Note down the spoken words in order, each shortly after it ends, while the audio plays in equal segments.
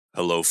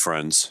Hello,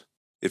 friends.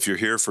 If you're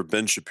here for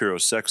Ben Shapiro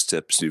sex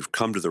tips, you've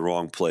come to the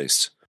wrong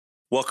place.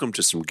 Welcome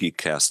to some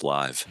Geekcast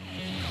Live.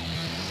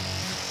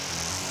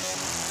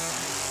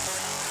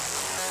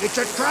 It's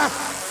a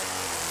trap!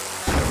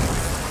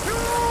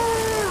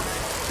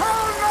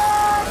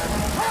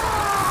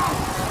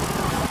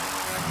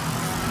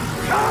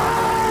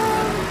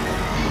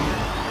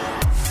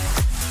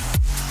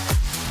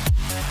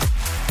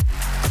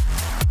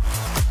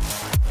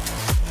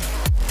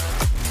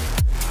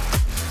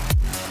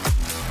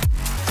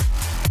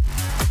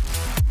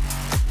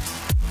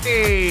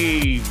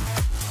 Hey,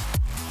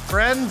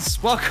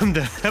 friends, welcome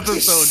to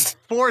episode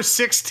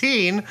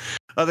 416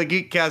 of the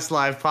Geekcast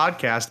Live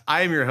podcast.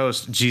 I am your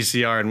host,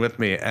 GCR, and with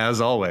me,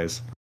 as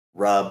always,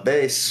 Rob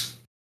Bass.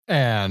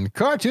 And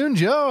Cartoon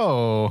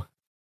Joe.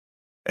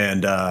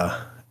 And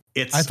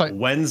it's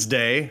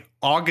Wednesday,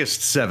 August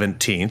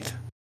 17th.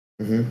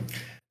 Mm-hmm.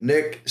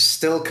 Nick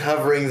still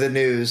covering the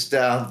news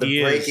down,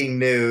 the breaking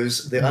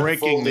news, the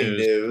unfolding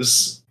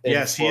news.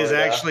 Yes,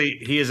 Florida.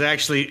 he's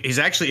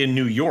actually in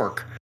New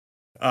York.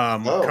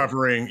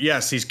 Covering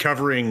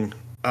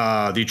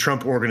the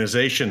Trump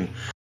Organization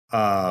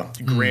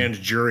grand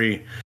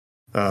jury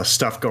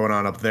stuff going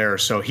on up there.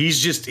 So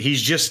he's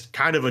just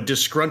kind of a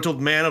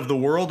disgruntled man of the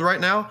world right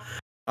now.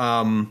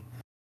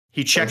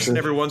 He checks in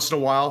every once in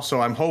a while, so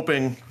I'm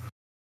hoping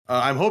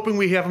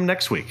we have him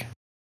next week.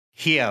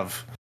 It'd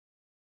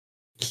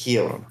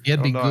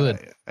be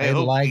good. I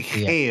like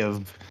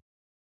him.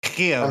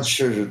 I'm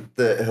sure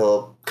that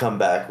he'll come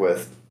back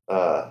with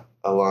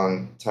a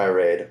long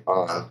tirade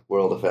on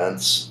world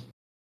events.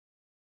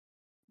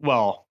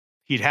 Well,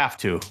 he'd have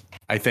to.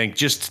 I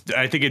think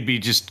it'd be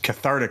just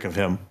cathartic of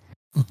him,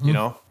 you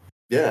know?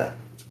 Yeah.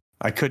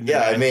 I couldn't.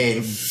 Yeah, I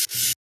mean,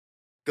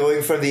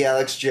 going from the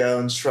Alex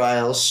Jones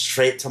trial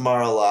straight to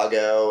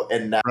Mar-a-Lago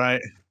and now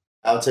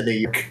out to New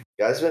York.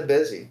 Guy's been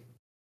busy.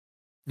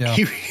 Yeah.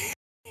 He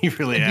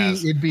really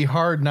has. It'd be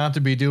hard not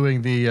to be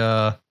doing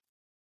the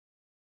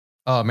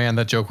oh man,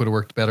 that joke would have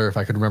worked better if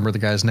I could remember the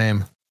guy's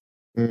name.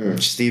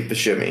 Steve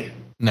Buscemi.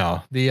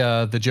 No,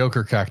 the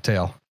Joker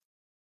cocktail.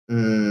 I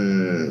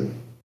don't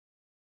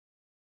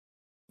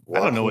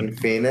know what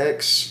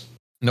Phoenix.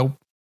 Nope.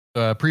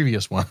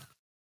 Previous one.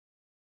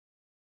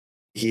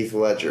 Heath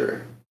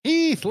Ledger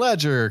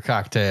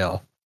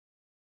cocktail.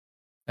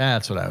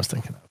 That's what I was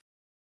thinking of.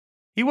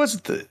 He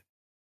wasn't the.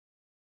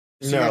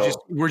 So no,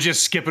 we're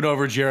just skipping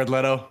over Jared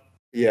Leto.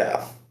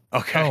 Yeah.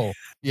 Okay. Oh,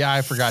 yeah,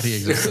 I forgot he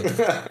existed.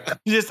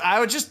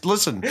 I would just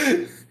listen.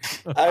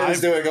 I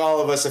was doing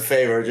all of us a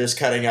favor, just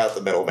cutting out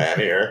the middleman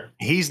here.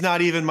 He's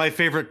not even my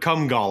favorite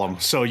cum golem,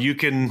 so you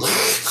can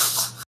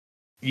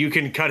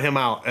cut him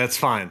out. That's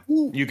fine.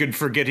 You can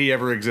forget he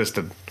ever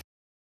existed.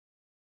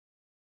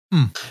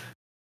 I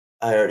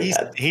already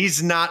had.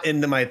 He's not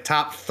into my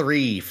top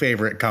 3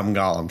 favorite cum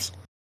golems.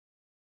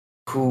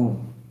 Who?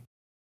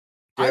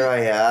 Dare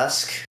I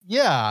ask?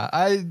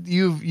 Yeah,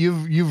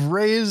 you've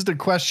raised a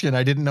question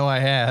I didn't know I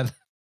had.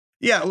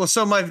 Yeah, well,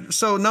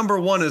 so number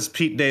 1 is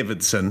Pete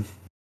Davidson.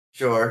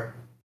 Sure.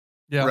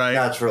 Yeah, right.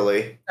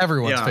 Naturally,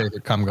 everyone's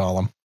favorite cum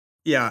golem.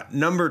 Yeah,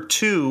 number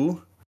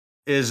 2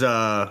 is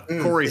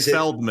Corey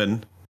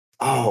Feldman.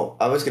 Oh,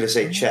 I was gonna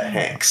say Chet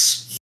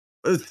Hanks.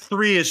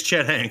 3 is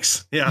Chet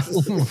Hanks. Yeah,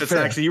 it's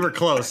actually, you were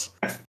close.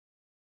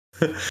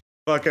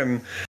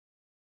 Fucking.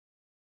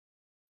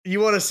 You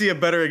want to see a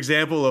better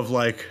example of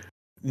like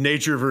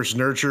nature versus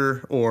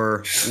nurture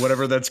or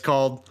whatever that's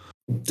called?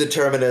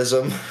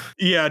 Determinism.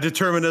 Yeah,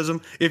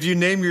 determinism. If you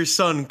name your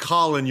son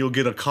Colin, you'll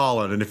get a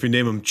Colin. And if you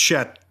name him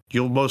Chet,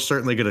 you'll most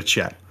certainly get a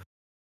Chet.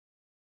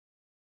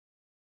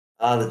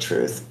 The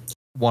truth.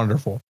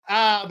 Wonderful.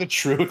 The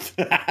truth.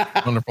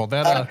 Wonderful.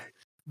 That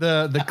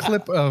the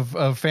clip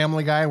of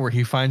Family Guy where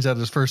he finds out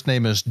his first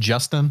name is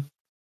Justin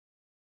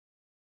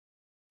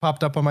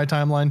popped up on my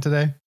timeline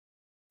today.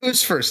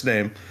 Whose first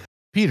name?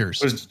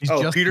 Peters. He's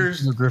Justin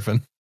Peters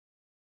Griffin.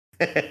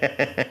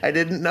 I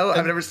didn't know.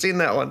 I've never seen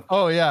that one.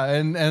 Oh yeah,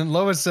 and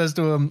Lois says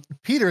to him,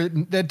 "Peter,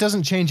 that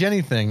doesn't change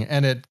anything."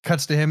 And it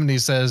cuts to him, and he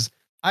says,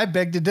 "I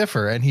beg to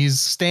differ." And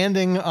he's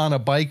standing on a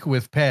bike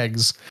with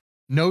pegs,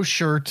 no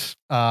shirt,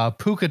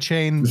 puka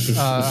chain,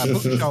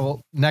 puka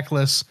shell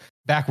necklace,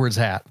 backwards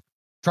hat,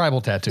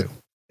 tribal tattoo.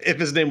 If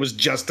his name was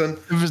Justin.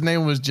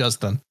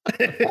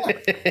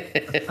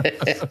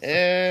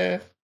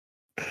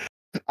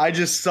 I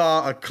just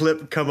saw a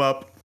clip come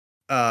up,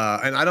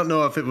 and I don't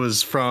know if it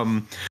was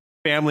from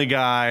Family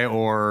Guy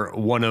or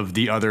one of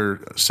the other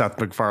Seth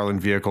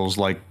MacFarlane vehicles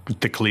like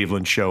the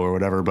Cleveland Show or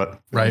whatever, but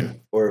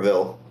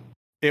Orville.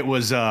 It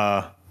was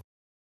Home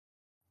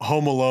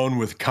Alone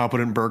with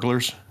competent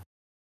burglars.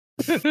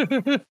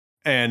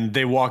 And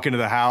they walk into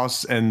the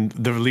house and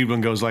the lead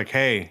one goes like,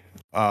 "Hey,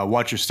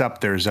 watch your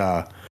step. There's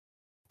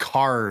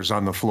cars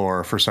on the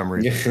floor for some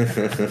reason."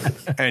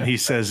 And he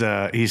says,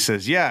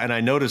 "Yeah." And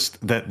I noticed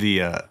that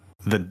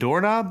the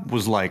doorknob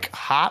was like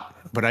hot,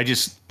 but I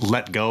just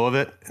let go of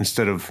it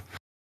instead of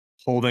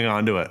holding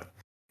onto it.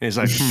 And he's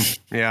like,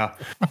 yeah.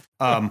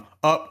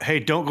 Hey,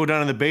 don't go down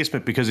in the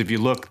basement because if you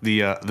look,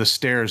 the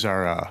stairs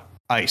are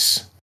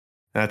ice.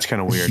 That's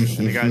kind of weird.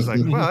 And the guy's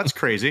like, well, that's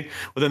crazy.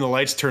 Well, then the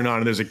lights turn on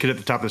and there's a kid at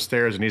the top of the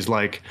stairs and he's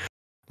like,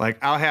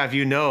 I'll have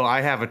you know,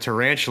 I have a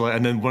tarantula.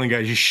 And then one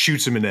guy just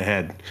shoots him in the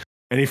head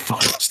and he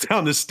falls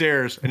down the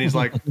stairs and he's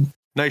like,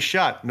 nice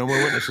shot. No more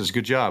witnesses.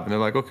 Good job. And they're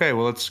like, okay,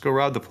 well, let's go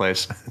rob the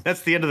place.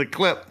 That's the end of the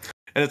clip.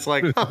 And it's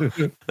like,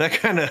 that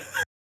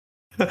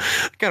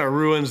kind of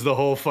ruins the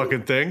whole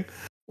fucking thing.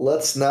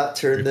 Let's not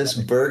turn this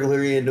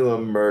burglary into a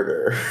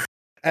murder.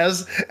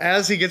 As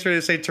he gets ready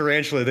to say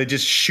tarantula, they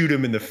just shoot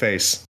him in the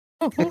face.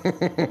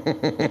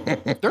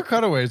 Their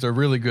cutaways are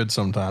really good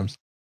sometimes.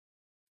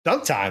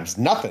 Sometimes,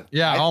 nothing.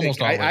 Yeah,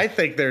 almost always. I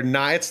think they're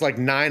not. It's like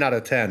 9 out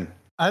of 10.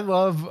 I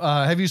love.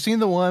 Have you seen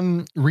the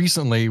one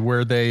recently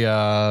where they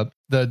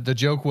the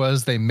joke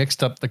was they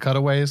mixed up the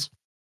cutaways?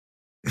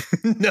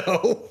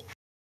 No.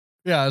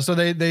 Yeah, so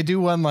they do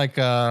one like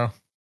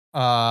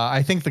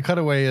I think the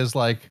cutaway is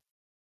like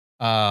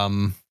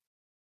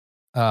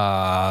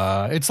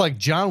it's like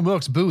John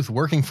Wilkes Booth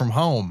working from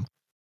home,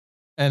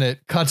 and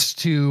it cuts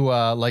to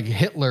like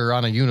Hitler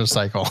on a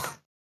unicycle.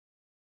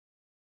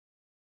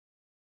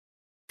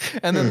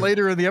 And then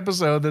later in the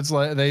episode, it's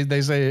like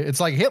they say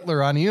it's like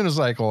Hitler on a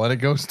unicycle, and it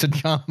goes to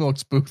John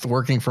Wilkes Booth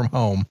working from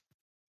home.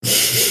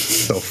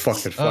 So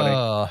fucking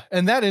funny.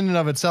 And that in and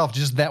of itself,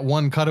 just that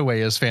one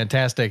cutaway is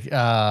fantastic.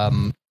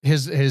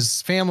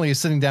 His family is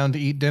sitting down to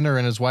eat dinner,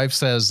 and his wife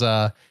says,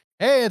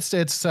 "Hey, it's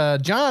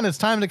John. It's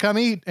time to come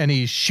eat." And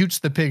he shoots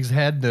the pig's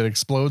head that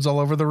explodes all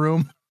over the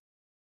room.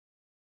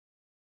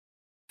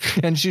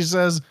 And she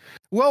says,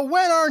 "Well,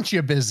 when aren't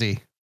you busy?"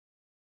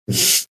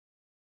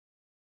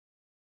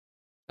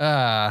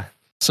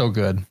 So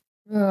good.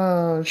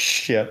 Oh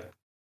shit.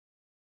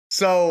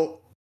 So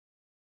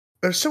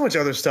there's so much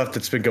other stuff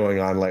that's been going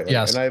on lately.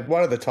 Yes. And I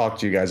wanted to talk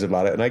to you guys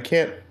about it. And I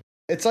can't,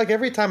 it's like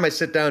every time I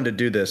sit down to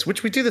do this,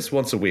 which we do this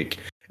once a week,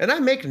 and I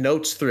make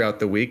notes throughout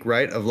the week,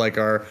 right? Of like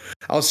I'll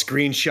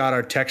screenshot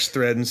our text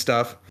thread and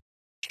stuff.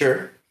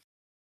 Sure.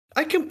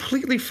 I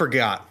completely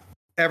forgot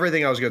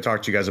everything I was going to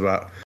talk to you guys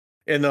about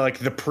in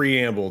the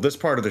preamble, this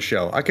part of the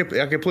show. I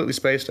completely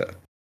spaced it.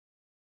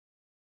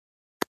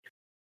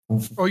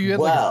 Oh, you had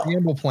like a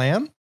preamble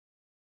plan?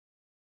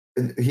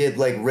 He had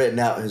like written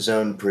out his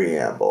own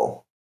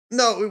preamble.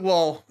 No,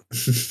 well,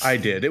 I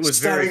did. It was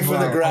starting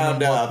from the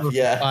ground up.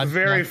 Yeah,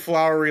 very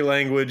flowery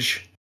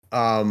language.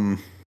 A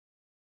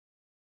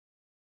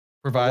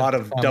lot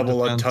of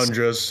double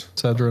entendres,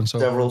 etc. And so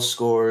several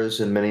scores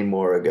and many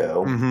more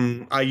ago.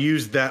 Mm-hmm. I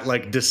used that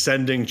like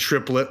descending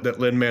triplet that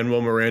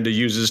Lin-Manuel Miranda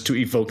uses to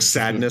evoke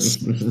sadness.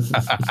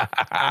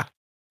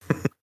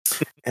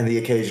 And the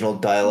occasional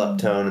dial-up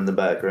tone in the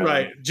background.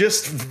 Right,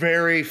 just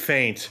very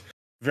faint.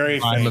 Very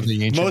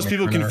faint. Most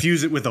people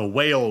confuse it with a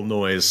whale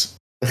noise.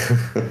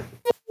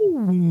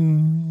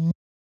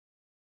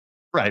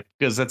 Right,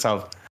 because that's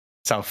how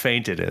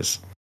faint it is.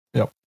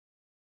 Yep.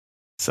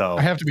 So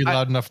I have to be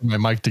loud enough for my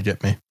mic to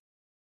get me.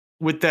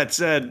 With that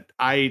said,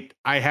 I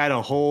had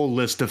a whole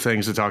list of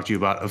things to talk to you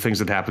about, of things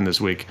that happened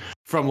this week.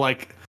 From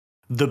like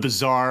the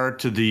bizarre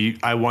to the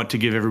I want to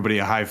give everybody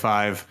a high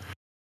five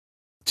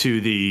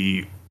to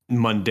the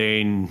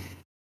mundane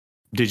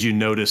did you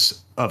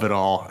notice of it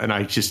all. And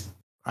I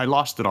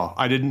lost it all.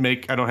 I don't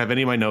have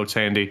any of my notes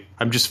handy.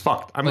 I'm just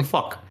fucked. I'm like, a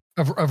fuck.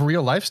 Of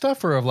real life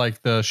stuff or of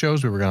like the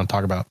shows we were going to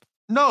talk about?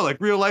 No, like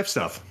real life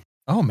stuff.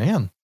 Oh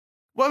man.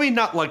 Well, I mean,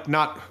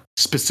 not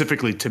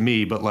specifically to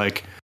me, but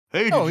like,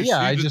 hey, did you see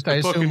I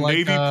fucking assume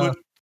Navy put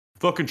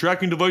fucking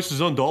tracking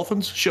devices on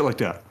dolphins? Shit like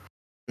that.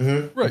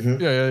 Mm-hmm, right.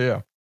 Mm-hmm.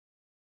 Yeah.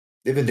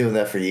 They've been doing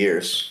that for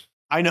years.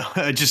 I know.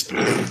 I just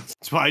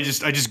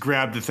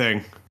grabbed the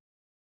thing.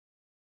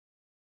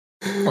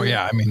 Oh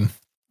yeah. I mean,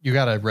 you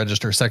got to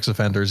register sex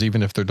offenders,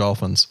 even if they're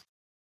dolphins.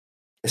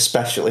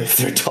 Especially if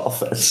they're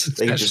dolphins.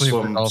 They can just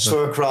swim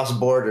across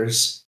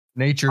borders.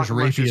 Nature's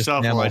rapiest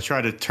mammal. While I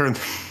try to turn.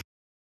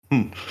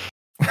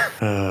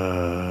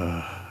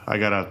 I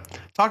gotta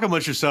talk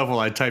amongst yourself while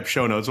I type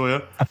show notes, will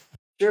you?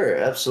 Sure,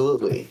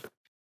 absolutely.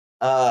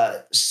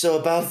 So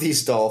about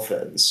these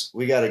dolphins,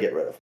 we got to get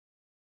rid of them.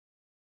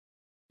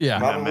 Yeah,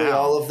 probably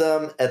all of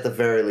them. At the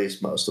very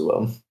least, most of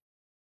them.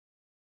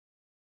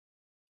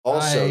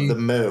 Also, the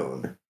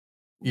moon.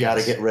 Got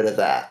to get rid of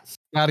that.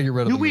 Got to get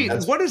rid of the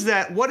moon. What is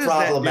that? What is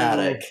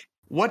problematic? That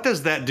what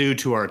does that do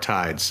to our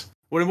tides?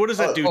 What does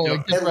that do?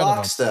 It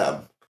locks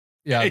them.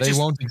 Yeah, they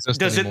won't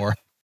exist anymore.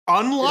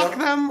 Unlock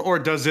them or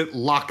does it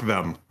lock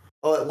them?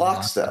 Oh, it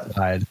locks them.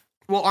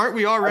 Well, aren't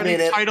we already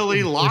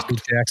tidally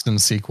locked? Jackson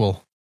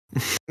sequel.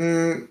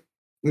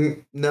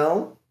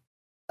 No.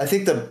 I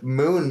think the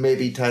moon may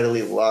be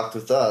tidally locked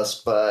with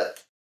us,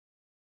 but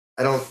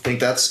I don't think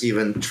that's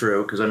even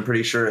true because I'm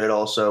pretty sure it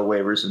also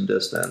wavers in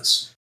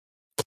distance.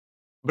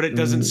 But it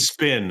doesn't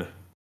spin.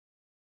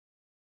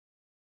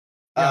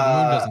 Yeah, the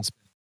moon doesn't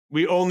spin.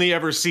 We only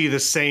ever see the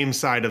same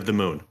side of the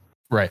moon.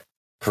 Right.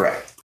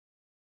 Correct.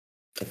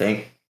 I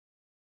think.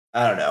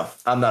 I don't know.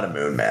 I'm not a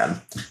moon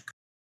man.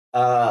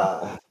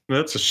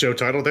 That's a show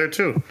title there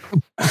too.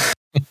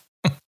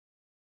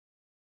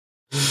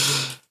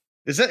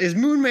 Is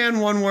Moon Man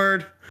one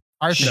word?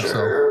 I think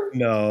so.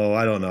 No,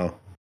 I don't know.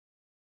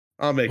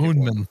 I'll make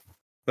Moonman.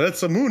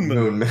 That's a moonman.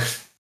 Moon.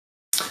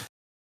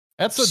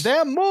 That's a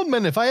damn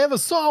moonman if I ever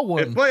saw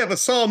one. If I ever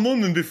saw a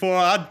moonman before,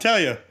 I'd tell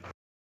you.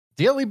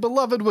 Dearly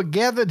beloved, we're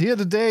gathered here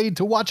today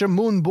to watch a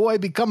moon boy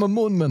become a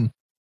moonman.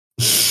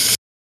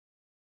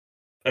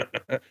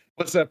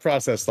 What's that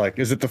process like?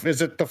 Is it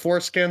the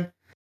foreskin?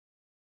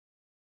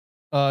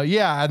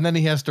 Yeah, and then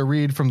he has to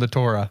read from the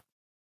Torah.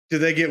 Do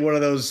they get one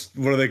of those,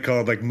 what are they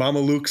called? Like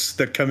Mamalukes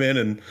that come in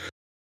and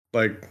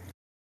like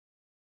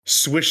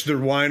swish their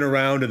wine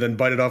around and then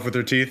bite it off with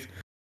their teeth?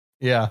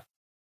 Yeah.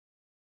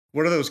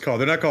 What are those called?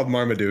 They're not called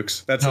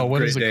Marmadukes. That's No, a what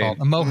Great is it Dane. called?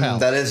 A mohel.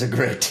 That is a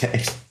great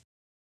day.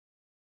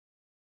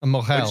 A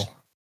mohel.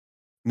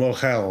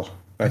 Mohel.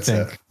 That's I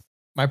think. it.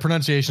 My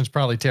pronunciation's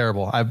probably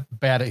terrible. I'm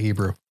bad at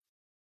Hebrew.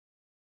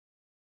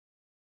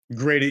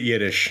 Great at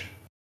Yiddish.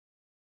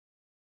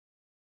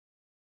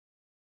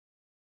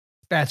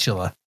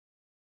 Spatula.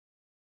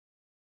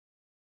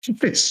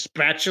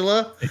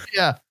 Spatula?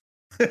 Yeah.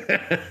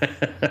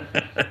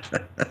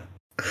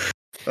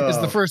 It's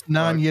the first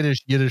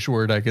non-Yiddish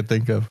word I could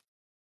think of.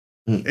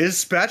 Is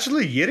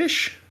spatula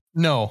Yiddish?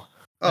 No,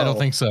 I don't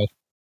think so. I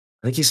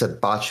think he said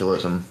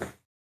botulism.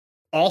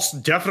 Also,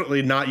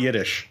 definitely not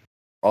Yiddish.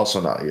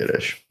 Also not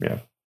Yiddish. Yeah.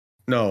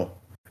 No,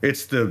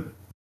 it's the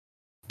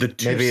two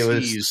Maybe it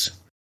was C's.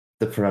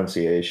 the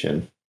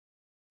pronunciation.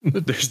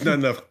 There's not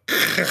enough.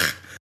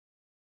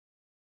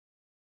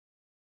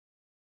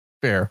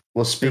 Fair.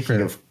 Well, speaking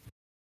Fair. of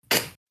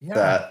Yeah.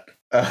 that,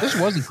 This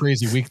was a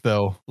crazy week,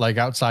 though. Like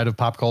outside of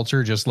pop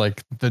culture, just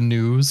like the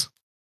news.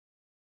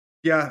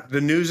 Yeah,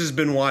 the news has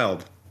been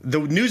wild. The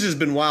news has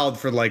been wild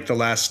for like the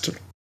last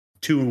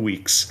 2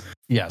 weeks,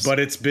 Yes. but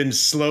it's been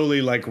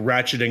slowly like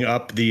ratcheting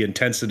up the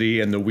intensity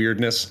and the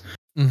weirdness.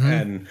 Mhm.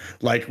 And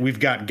like we've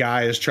got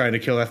guys trying to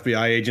kill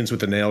FBI agents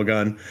with a nail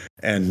gun,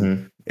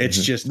 and it's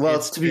just well,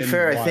 it's to be been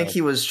fair, I wild. think he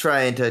was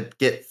trying to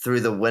get through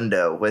the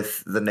window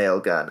with the nail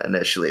gun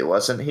initially,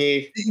 wasn't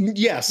he?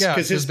 Yes, Yeah,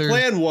 because his 'cause there's-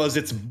 plan was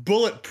it's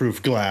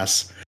bulletproof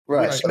glass.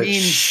 Right. Which but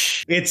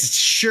means it's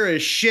sure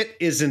as shit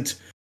isn't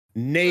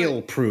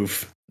nail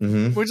proof.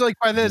 Mhm. Which, like,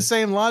 by that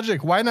same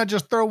logic, why not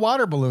just throw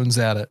water balloons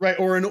at it? Right,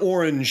 or an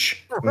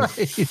orange.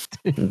 Right.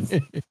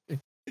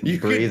 You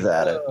breathe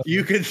at it.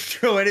 You could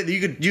throw it.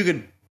 You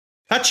could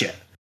touch it.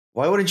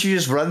 Why wouldn't you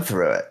just run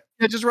through it?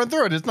 Yeah, just run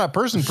through it. It's not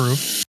person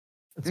proof.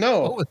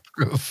 No,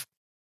 Bulletproof.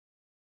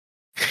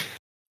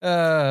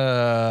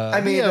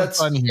 I mean, we have that's-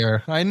 fun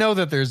here. I know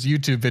that there's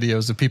YouTube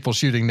videos of people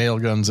shooting nail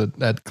guns at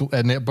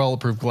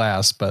bulletproof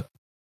glass, but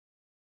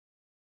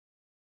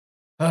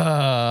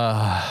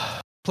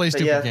play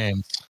stupid yeah.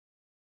 games.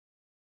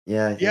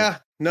 Yeah. yeah,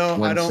 no,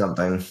 Win I don't.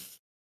 something.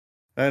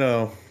 I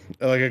know,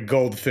 like a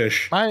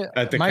goldfish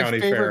at the my county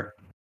fair.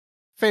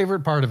 favorite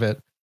part of it,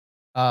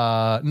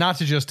 not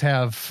to just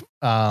have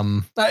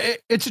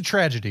it's a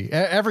tragedy.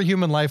 Every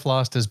human life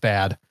lost is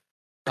bad,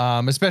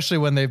 especially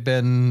when they've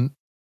been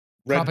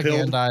Red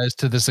pilled. propagandized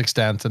to this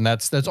extent, and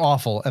that's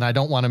awful, and I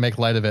don't want to make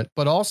light of it.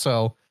 But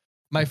also,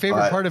 my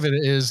favorite part of it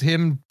is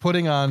him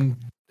putting on,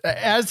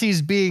 as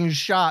he's being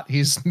shot,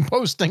 he's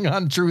posting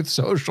on Truth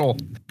Social,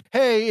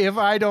 hey, if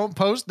I don't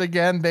post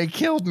again, they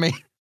killed me.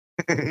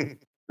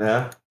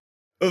 Yeah.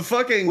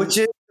 Fucking Which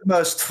is the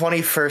most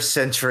 21st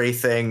century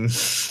thing.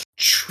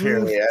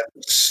 Truth Period.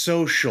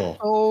 Social.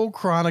 So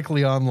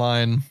chronically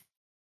online.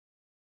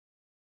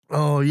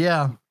 Oh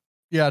yeah.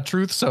 Yeah,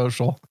 Truth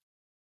Social.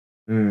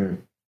 Mm.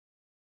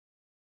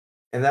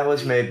 And that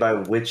was made by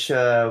which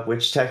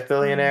tech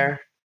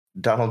billionaire?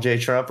 Donald J.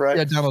 Trump, right?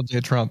 Yeah, Donald J.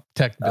 Trump,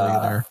 tech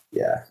billionaire.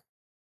 Yeah.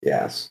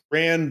 Yes.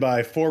 Ran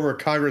by former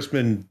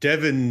Congressman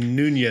Devin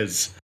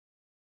Nunes.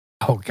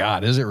 Oh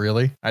God, is it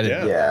really? I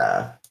didn't.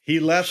 Yeah. He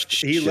left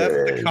the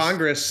Shiz.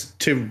 Congress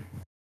to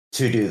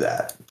To do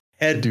that.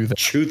 head Do that.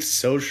 Truth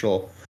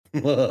Social.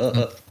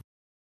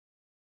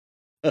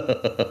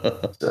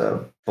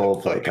 So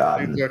full play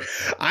cotton.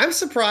 I'm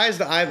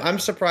surprised. I'm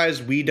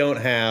surprised we don't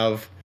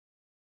have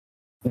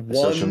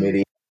Social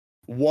media.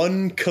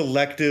 one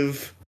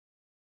collective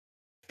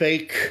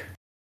fake.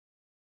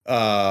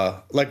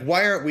 Like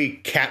why aren't we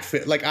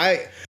catfish? Like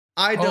I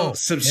don't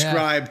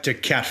subscribe to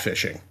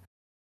catfishing.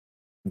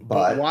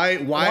 But Why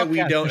Well, we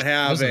don't catfish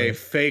have doesn't a it?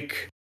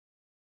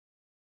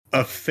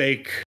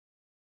 fake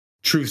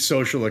Truth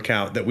Social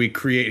account that we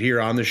create here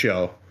on the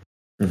show?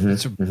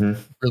 It's a really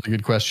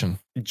good question.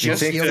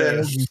 Just think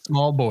to,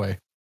 Small boy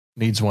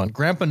needs one.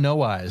 Grandpa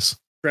No Eyes.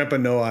 Grandpa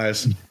No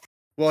Eyes.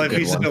 Well, if Good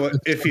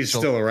he's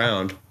one. still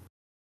around.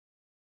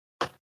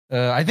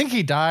 I think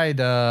he died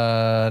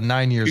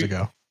 9 years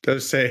ago.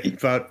 Does say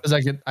about Because I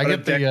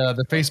get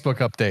the Facebook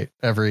update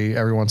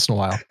every once in a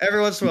while.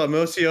 every once in a while,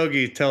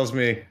 Mosiogi tells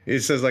me, he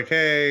says like,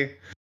 "Hey,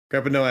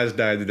 Grandpa No Eyes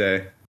died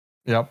today,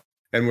 Yep.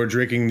 and we're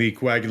drinking the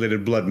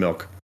coagulated blood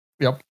milk."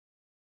 Yep.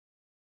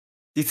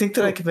 do you think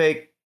that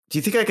do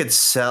you think I could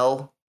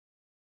sell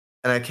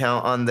an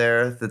account on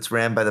there that's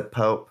ran by the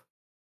Pope?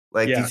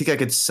 Like, do Yeah. you think I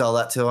could sell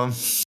that to him?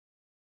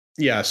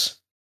 Yes,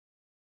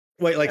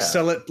 Wait, like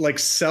sell the not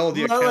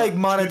account like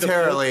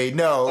monetarily.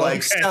 No,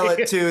 like sell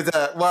it to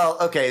the. Well,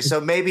 okay,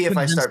 so maybe if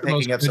I start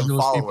picking up some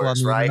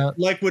followers, right?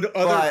 Like, would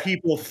other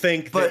people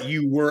think that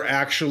you were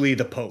actually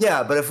the Pope?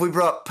 Yeah, but if we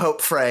brought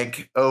Pope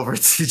Frank over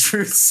to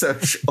Truth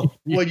Social,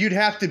 well, you'd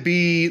have to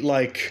be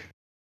like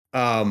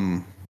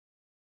the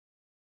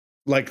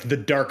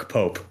Dark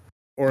Pope,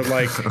 or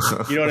like,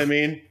 you know what I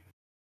mean?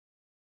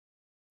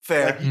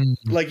 Fair.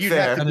 Like you'd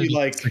have to be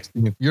like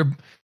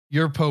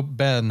you're Pope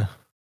Ben.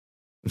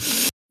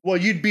 Well,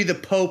 you'd be the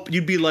Pope.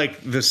 You'd be like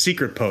the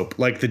secret Pope,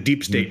 like the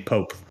deep state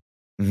Pope.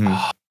 Mm-hmm.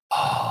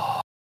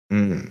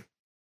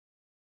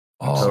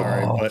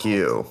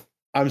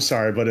 I'm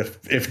sorry, but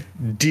if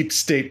deep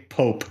state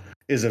Pope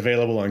is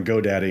available on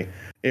GoDaddy,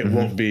 it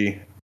won't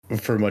be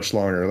for much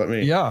longer. Let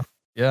me. Yeah.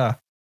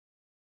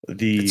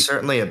 It's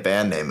certainly a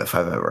band name if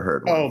I've ever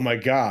heard one. Oh my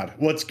God!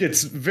 Well,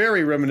 it's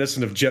very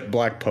reminiscent of Jet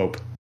Black Pope.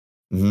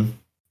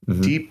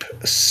 Deep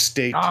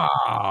state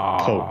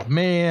Pope.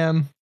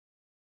 Man.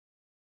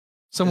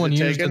 Someone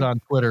used it on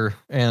Twitter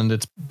and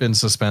it's been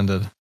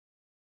suspended.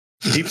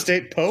 Deep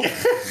State Pope?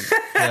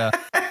 Yeah.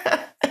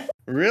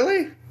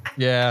 Really?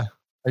 Yeah.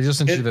 I just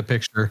sent you the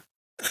picture.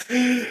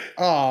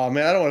 Oh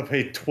man, I don't want to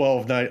pay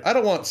 $12.90. I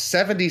don't want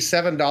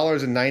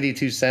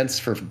 $77.92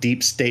 for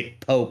Deep State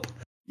Pope.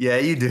 Yeah,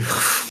 you do.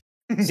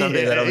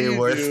 Someday that'll be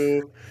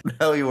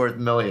worth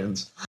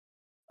millions.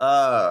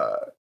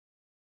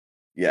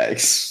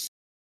 Yikes.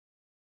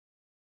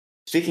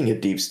 Speaking of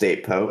Deep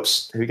State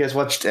Popes, have you guys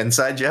watched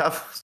Inside Job?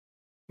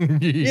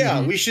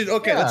 Yeah, we should.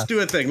 Okay, let's do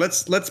a thing.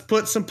 Let's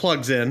put some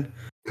plugs in,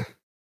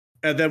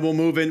 and then we'll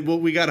move in.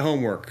 We got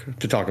homework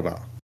to talk about.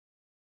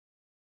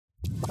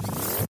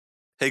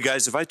 Hey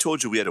guys, if I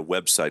told you we had a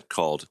website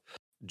called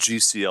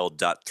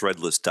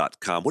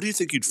gcl.threadless.com, what do you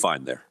think you'd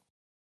find there?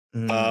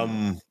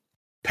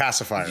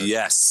 Pacifiers.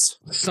 Yes.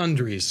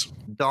 Sundries.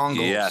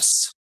 Dongles.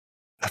 Yes.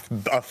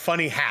 A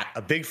funny hat.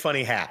 A big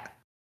funny hat.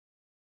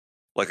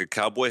 Like a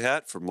cowboy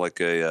hat from like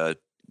a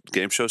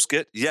game show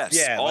skit? Yes.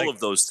 Yeah, all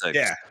of those things.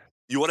 Yeah.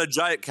 You want a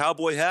giant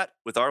cowboy hat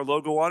with our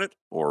logo on it,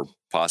 or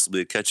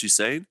possibly a catchy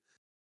saying?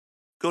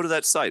 Go to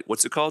that site.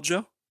 What's it called,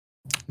 Joe?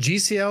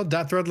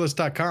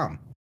 gcl.threadless.com.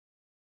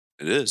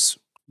 It is.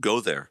 Go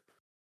there.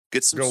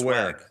 Get some swag.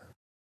 Where?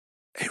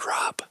 Hey,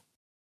 Rob.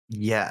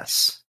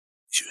 Yes.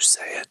 You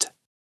say it.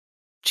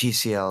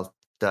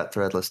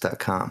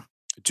 gcl.threadless.com.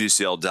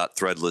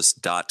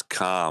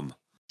 gcl.threadless.com.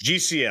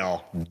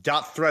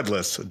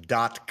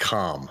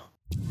 gcl.threadless.com.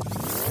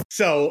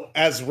 So,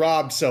 as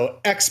Rob so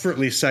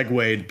expertly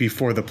segued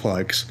before the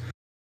plugs,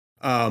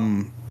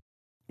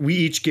 we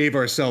each gave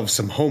ourselves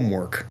some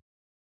homework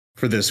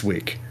for this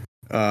week.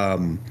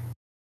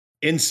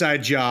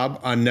 Inside Job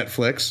on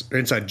Netflix, or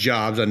Inside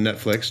Jobs on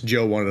Netflix.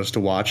 Joe wanted us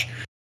to watch.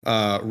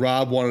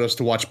 Rob wanted us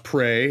to watch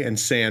Prey and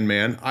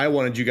Sandman. I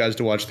wanted you guys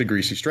to watch The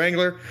Greasy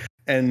Strangler,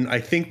 and I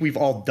think we've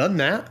all done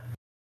that.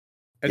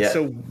 And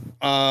so,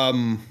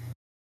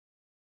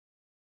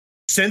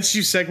 since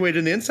you segued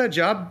in the Inside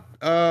Job,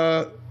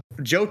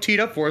 Joe teed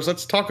up for us.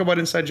 Let's talk about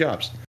Inside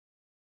Jobs.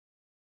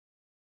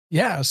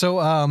 Yeah.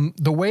 So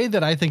the way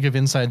that I think of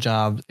Inside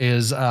Job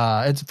is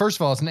it's first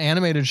of all, it's an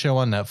animated show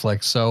on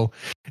Netflix. So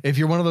if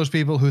you're one of those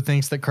people who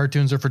thinks that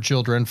cartoons are for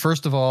children,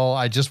 first of all,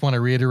 I just want to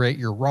reiterate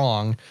you're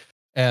wrong.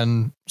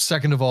 And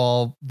second of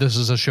all, this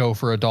is a show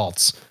for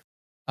adults.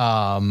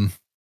 And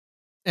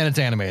it's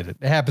animated.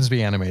 It happens to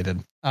be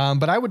animated.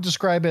 But I would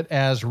describe it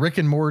as Rick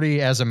and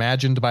Morty as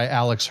imagined by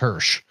Alex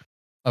Hirsch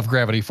of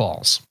Gravity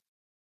Falls.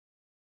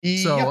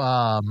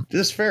 So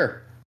this is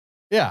fair.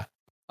 Yeah.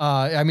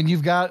 I mean,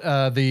 you've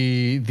got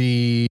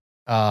the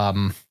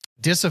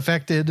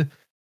disaffected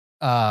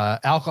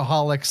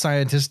alcoholic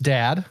scientist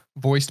dad,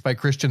 voiced by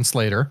Christian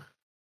Slater.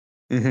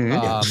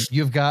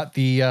 You've got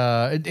the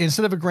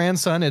instead of a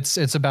grandson,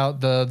 it's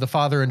about the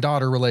father and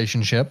daughter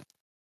relationship,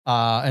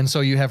 and so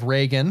you have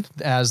Reagan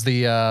as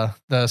the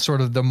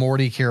sort of the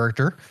Morty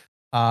character,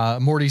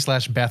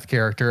 Morty/Beth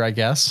character, I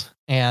guess,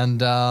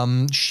 and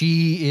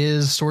she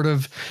is sort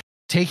of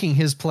taking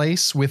his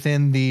place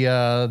within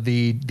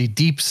the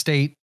deep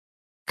state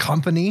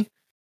company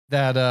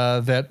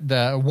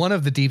that one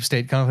of the deep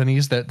state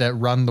companies that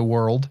run the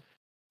world.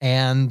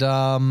 And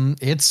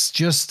it's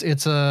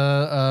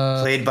a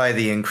played by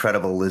the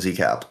incredible Lizzie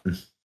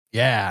Caplan.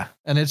 Yeah.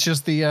 And it's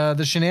just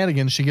the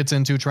shenanigans she gets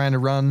into trying to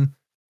run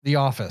the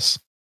office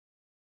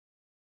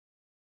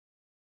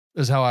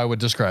is how I would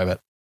describe it.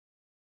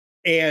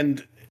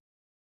 And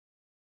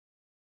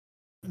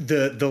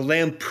the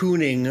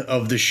lampooning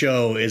of the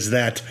show is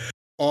that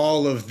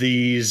all of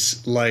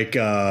these like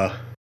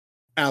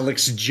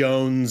Alex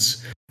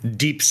Jones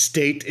deep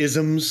state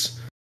isms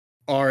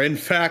are in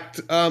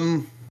fact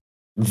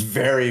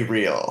very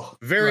real.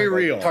 Very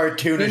real.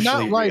 Cartoonishly they're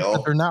not right, real.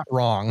 but they're not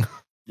wrong.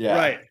 Yeah.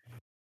 Right.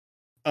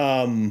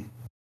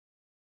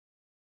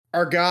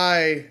 Our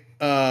guy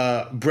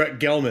Brett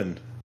Gelman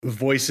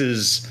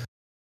voices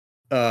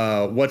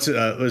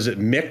was it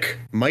Mike?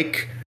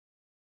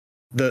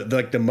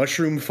 The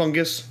mushroom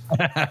fungus.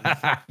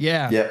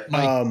 Yeah.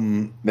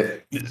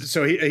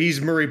 So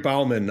he's Murray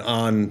Bauman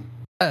on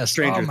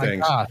Stranger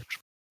Things. Gosh.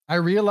 I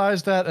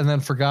realized that and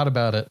then forgot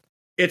about it.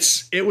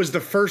 It was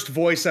the first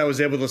voice I was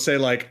able to say,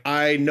 like,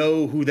 I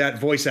know who that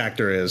voice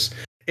actor is.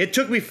 It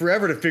took me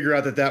forever to figure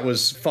out that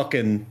was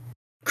fucking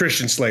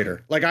Christian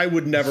Slater. Like, I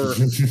would never.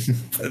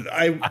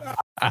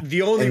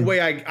 The only way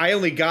I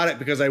only got it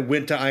because I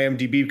went to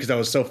IMDb because I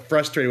was so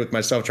frustrated with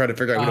myself trying to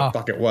figure out who the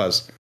fuck it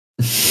was.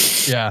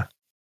 Yeah,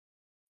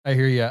 I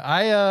hear you.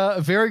 I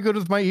very good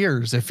with my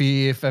ears. If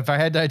I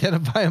had to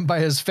identify him by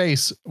his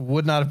face,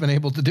 would not have been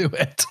able to do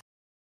it.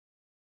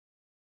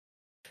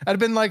 I'd have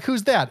been like,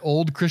 who's that?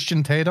 Old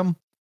Christian Tatum?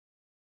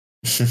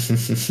 It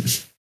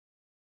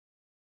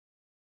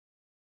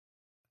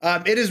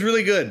is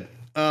really good.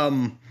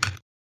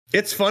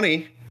 It's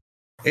funny.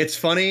 It's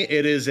funny.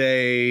 It is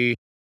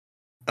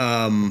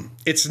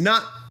it's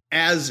not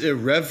as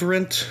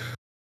irreverent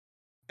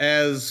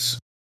as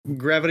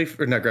Gravity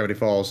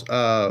Falls.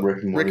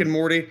 Rick and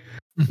Morty.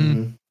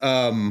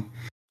 Mm-hmm.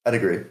 I'd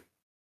agree.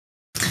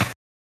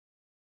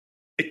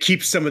 It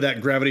keeps some of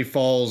that Gravity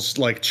Falls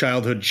like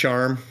childhood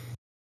charm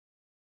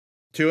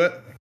to it,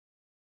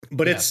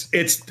 but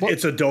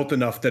it's adult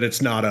enough that it's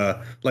not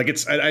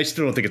I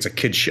still don't think it's a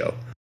kid's show.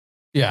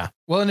 Yeah.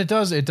 Well, and it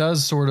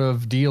does sort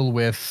of deal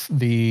with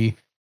the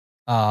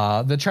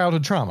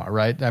childhood trauma,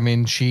 right? I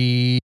mean,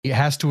 she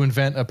has to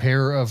invent a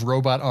pair of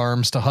robot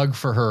arms to hug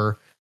for her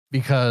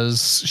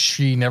because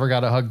she never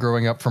got a hug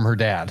growing up from her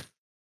dad.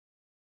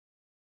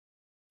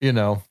 You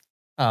know,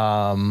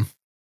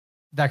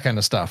 that kind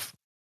of stuff.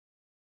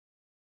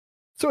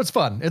 So it's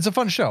fun. It's a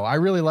fun show. I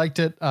really liked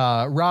it.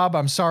 Rob,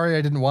 I'm sorry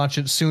I didn't watch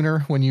it sooner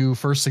when you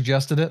first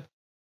suggested it.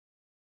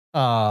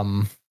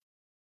 But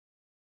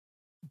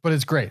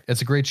it's great.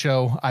 It's a great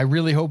show. I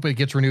really hope it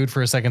gets renewed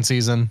for a second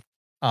season.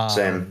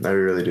 Same. I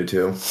really do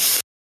too.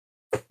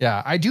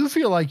 Yeah, I do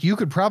feel like you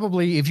could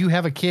probably, if you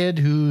have a kid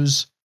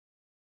who's,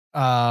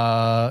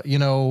 I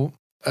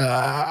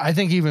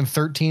think even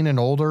 13 and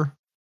older,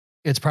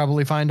 it's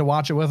probably fine to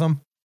watch it with them.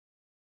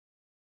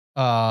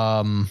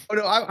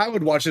 I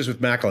would watch this with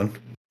Macklin.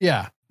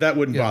 Yeah, that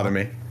wouldn't bother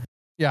me.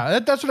 Yeah,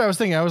 that's what I was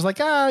thinking. I was like,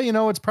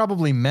 it's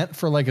probably meant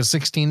for like a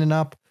 16 and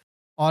up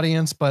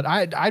audience, but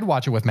I'd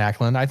watch it with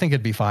Macklin. I think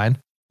it'd be fine.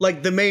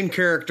 Like the main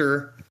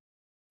character,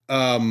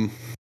 what's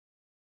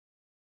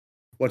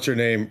her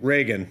name?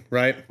 Reagan,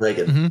 right?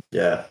 Reagan. Mm-hmm.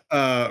 Yeah.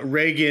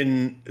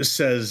 Reagan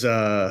says,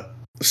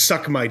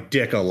 suck my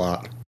dick a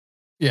lot.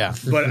 Yeah.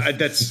 But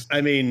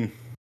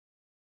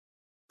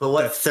but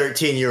what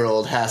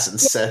 13-year-old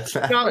hasn't said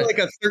that? It's not like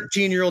a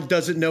 13-year-old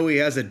doesn't know he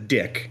has a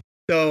dick.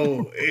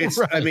 So it's,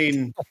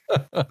 right.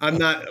 I'm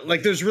not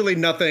like, there's really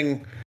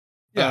nothing.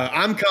 Yeah.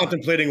 I'm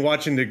contemplating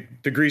watching the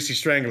Greasy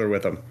Strangler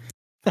with him.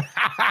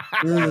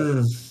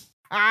 Only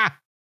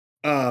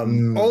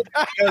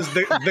because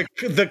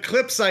the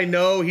clips I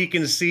know he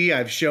can see,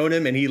 I've shown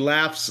him, and he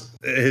laughs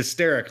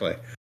hysterically.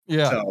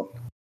 Yeah. So.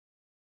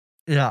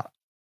 Yeah.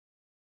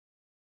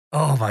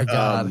 Oh my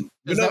God.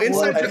 I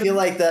feel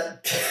like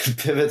that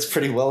pivots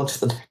pretty well into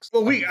the next.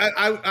 Well,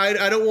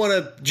 I don't want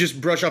to just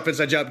brush off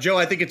Inside Job. Joe,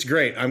 I think it's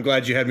great. I'm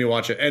glad you had me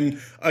watch it.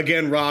 And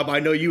again, Rob, I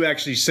know you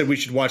actually said we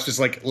should watch this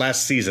like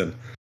last season.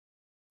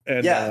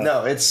 And,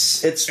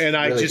 it's and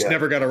I really just good.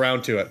 never got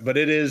around to it. But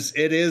it is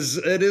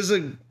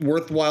a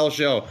worthwhile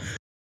show.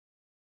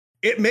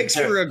 It makes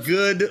for a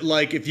good,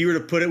 like, if you were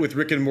to put it with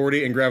Rick and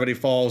Morty and Gravity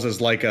Falls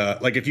as like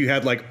if you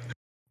had like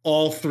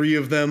all three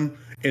of them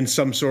in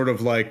some sort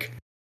of like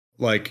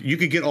you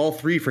could get all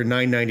three for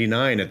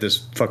 $9.99 at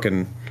this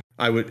fucking.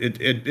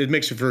 It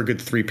makes it for a good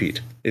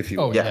three-peat, if you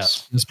will. Oh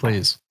yes,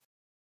 please.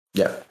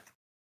 Yeah,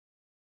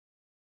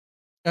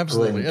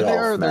 absolutely.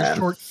 And they're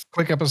short,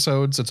 quick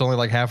episodes. It's only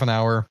like half an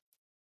hour,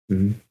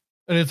 and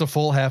it's a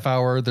full half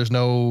hour. There's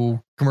no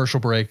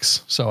commercial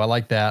breaks, so I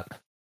like that.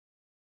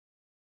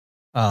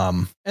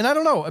 And I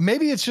don't know,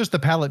 maybe it's just the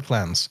palate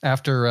cleanse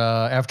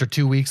after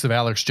 2 weeks of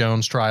Alex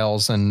Jones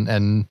trials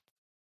and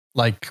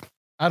like.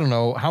 I don't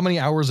know how many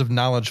hours of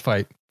Knowledge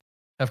Fight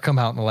have come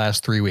out in the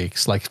last 3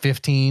 weeks, like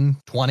 15,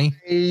 20.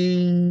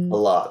 A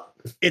lot.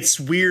 It's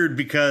weird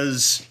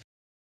because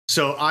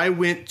I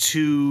went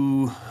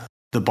to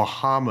the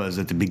Bahamas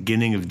at the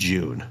beginning of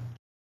June,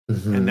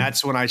 and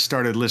that's when I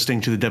started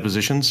listening to the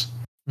depositions.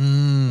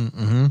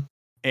 Mm-hmm.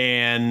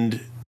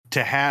 And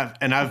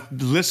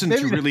I've listened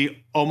to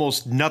really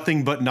almost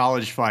nothing but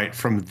Knowledge Fight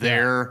from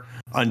there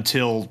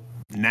until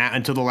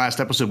the last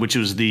episode, which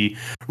was the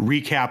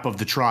recap of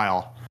the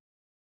trial.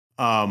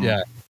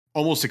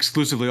 Almost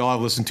exclusively all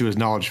I've listened to is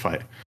Knowledge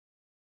Fight.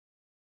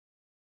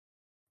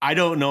 I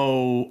don't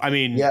know. I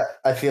mean, yeah,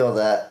 I feel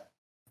that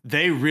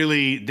they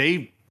really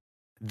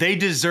they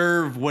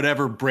deserve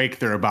whatever break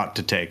they're about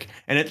to take,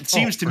 and it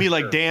seems to me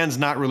like Dan's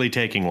not really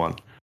taking one.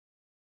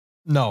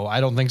 No, I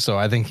don't think so.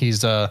 I think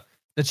he's the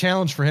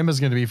challenge for him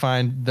is going to be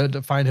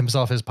to find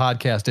himself his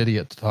podcast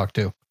idiot to talk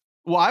to.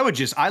 Well, I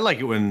like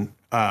it when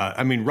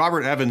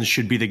Robert Evans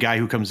should be the guy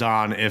who comes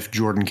on if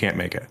Jordan can't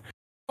make it.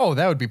 Oh,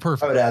 that would be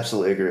perfect. I would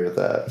absolutely agree with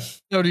that.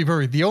 That would be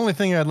perfect. The only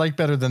thing I'd like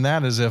better than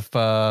that is if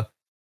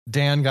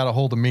Dan got a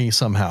hold of me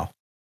somehow.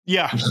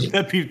 Yeah,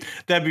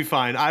 that'd be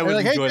fine. I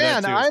would enjoy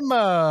Dan, that too.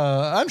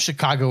 I'm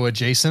Chicago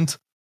adjacent.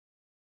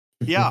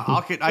 Yeah,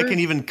 I can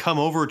even come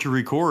over to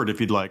record if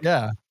you'd like.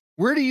 Yeah.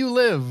 Where do you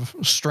live,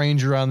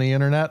 stranger on the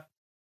internet?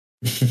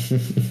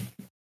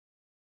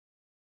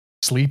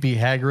 Sleepy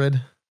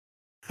Hagrid.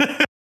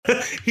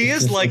 He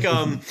is like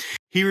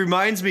he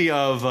reminds me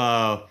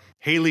of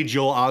Haley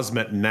Joel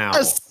Osment now.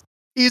 Yes.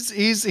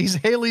 He's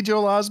Haley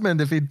Joel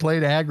Osment if he'd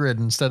played Hagrid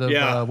instead of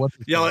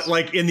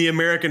like in the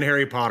American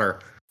Harry Potter.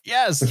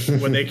 Yes.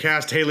 When they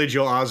cast Haley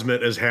Joel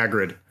Osment as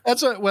Hagrid.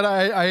 That's what when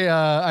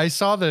I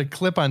saw the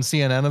clip on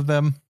CNN of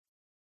them,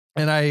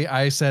 and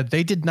I said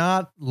they did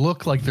not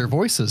look like their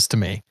voices to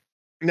me.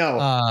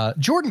 No.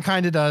 Jordan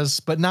kind of does,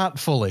 but not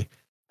fully.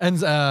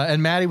 And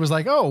Maddie was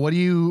like, "Oh, what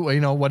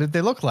did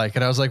they look like?"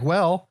 And I was like,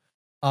 "Well,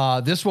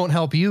 this won't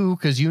help you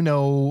because you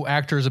know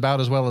actors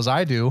about as well as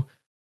I do,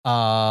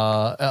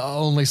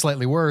 only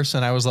slightly worse."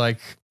 And I was like,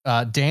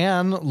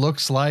 "Dan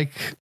looks like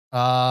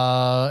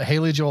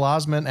Haley Joel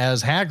Osment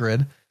as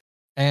Hagrid,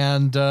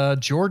 and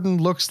Jordan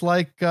looks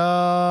like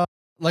a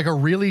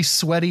really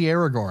sweaty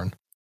Aragorn."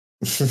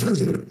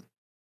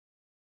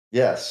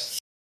 Yes.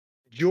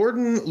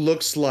 Jordan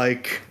looks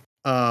like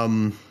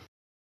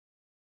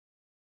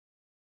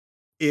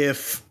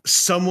if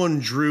someone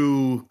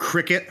drew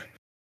Cricket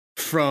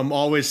from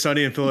Always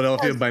Sunny in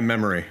Philadelphia by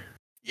memory.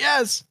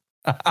 Yes.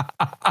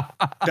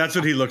 That's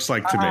what he looks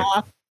like to me.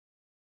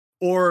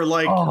 Or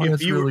like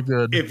if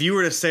you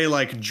were to say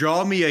like,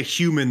 draw me a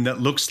human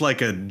that looks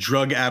like a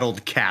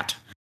drug-addled cat.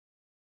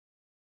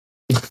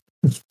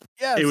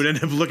 Yes. It would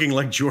end up looking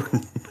like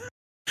Jordan.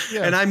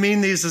 Yes. And I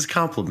mean these as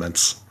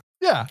compliments.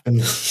 Yeah.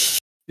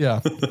 Yeah.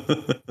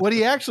 What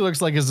he actually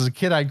looks like is a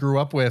kid I grew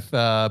up with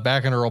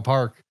back in Earl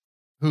Park,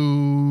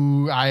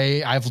 who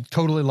I've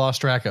totally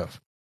lost track of.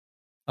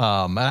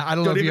 I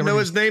don't even know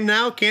his name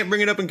now. Can't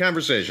bring it up in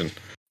conversation.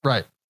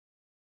 Right.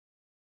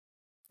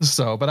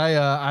 So, but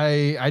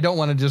I don't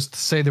want to just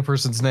say the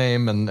person's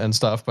name and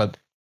stuff, but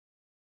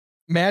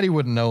Maddie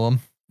wouldn't know him.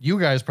 You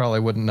guys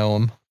probably wouldn't know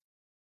him.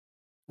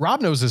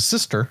 Rob knows his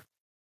sister.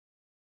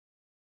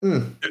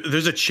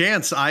 There's a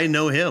chance I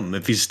know him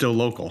if he's still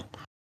local.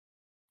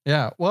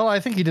 Yeah. Well,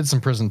 I think he did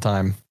some prison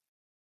time.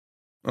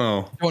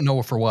 Oh. Don't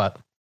know for what,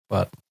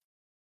 but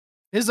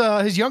his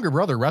younger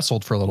brother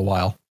wrestled for a little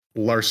while.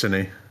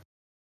 Larceny.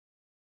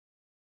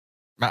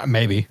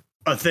 Maybe.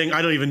 A thing.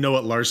 I don't even know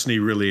what larceny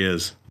really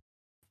is.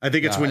 I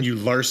think it's when you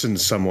larcen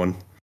someone.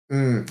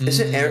 Is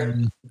it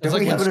Aaron? Don't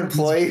we have an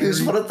employee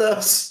who's one of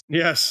those?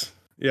 Yes.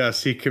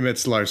 Yes, he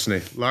commits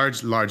larceny.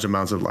 Large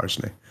amounts of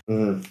larceny.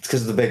 It's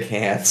because of the big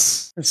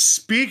hands.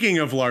 Speaking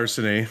of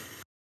larceny,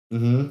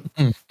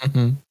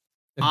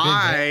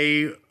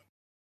 I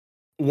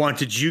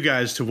wanted you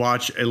guys to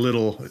watch a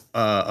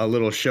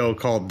little show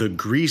called The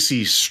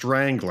Greasy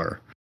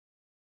Strangler,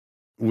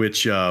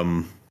 which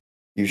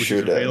is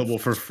available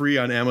for free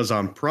on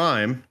Amazon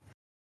Prime.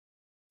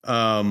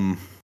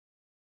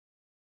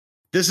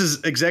 This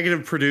is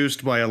executive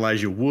produced by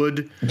Elijah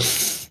Wood,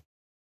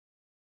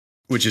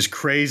 which is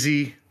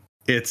crazy.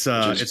 It's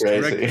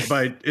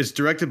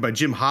directed by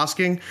Jim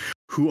Hosking,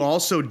 who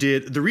also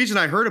did. The reason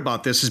I heard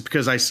about this is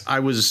because I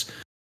was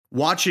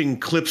watching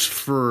clips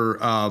for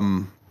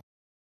An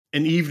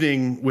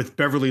Evening with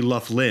Beverly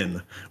Luff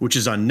Linn, which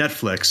is on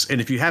Netflix.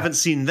 And if you haven't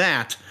seen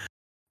that,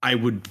 I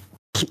would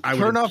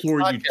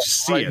implore you to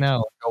see it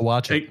now. Go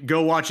watch it.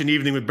 Go watch An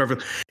Evening with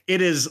Beverly.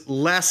 It is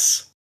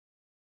less.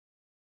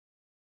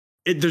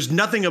 There's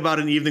nothing about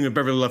An Evening with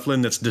Beverly Luff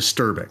Linn that's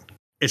disturbing.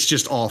 It's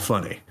just all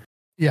funny.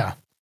 Yeah.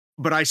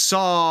 But I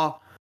saw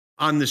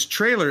on this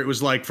trailer, it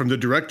was like from the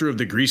director of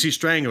The Greasy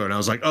Strangler. And I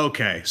was like,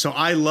 okay, so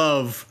I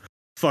love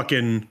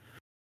fucking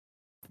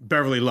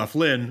Beverly Luff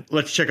Linn.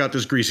 Let's check out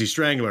this Greasy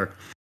Strangler.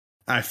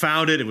 I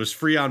found it. It was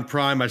free on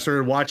Prime. I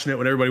started watching it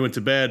when everybody went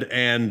to bed.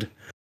 And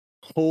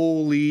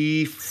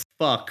holy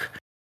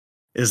fuck,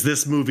 is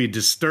this movie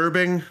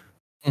disturbing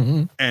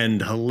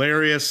and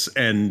hilarious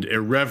and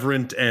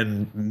irreverent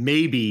and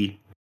maybe,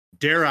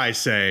 dare I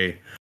say,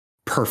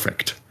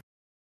 perfect.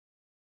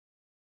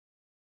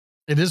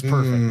 It is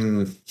perfect.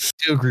 I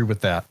do agree with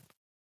that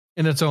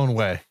in its own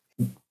way.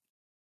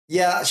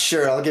 Yeah,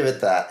 sure. I'll give it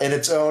that. In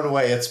its own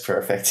way, it's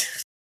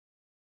perfect.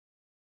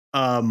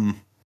 I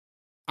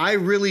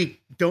really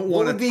don't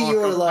want to talk.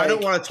 I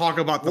don't want to talk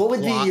about the what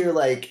would plot. be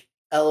your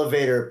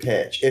elevator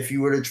pitch if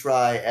you were to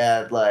try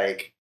and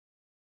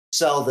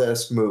sell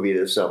this movie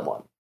to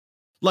someone?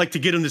 Like to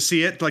get them to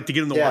see it, like to get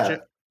them to watch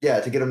it.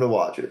 Yeah, to get them to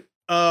watch it.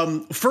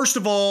 First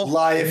of all,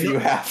 lie if you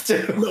have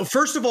to. No,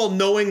 first of all,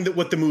 knowing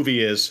what the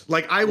movie is,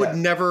 I would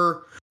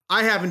never.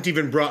 I haven't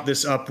even brought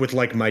this up with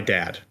my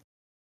dad.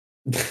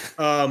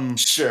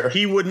 Sure,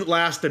 he wouldn't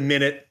last a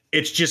minute.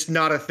 It's just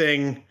not a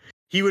thing.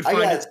 He would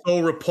find it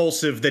so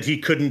repulsive that he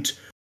couldn't.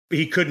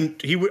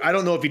 He would. I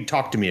don't know if he'd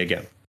talk to me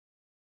again.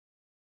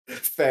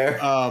 Fair.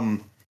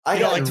 I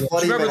got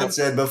 20 minutes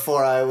in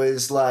before I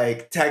was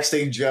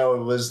texting Joe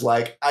and was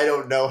like, I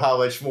don't know how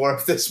much more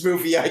of this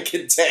movie I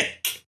can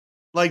take.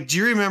 Do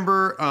you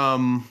remember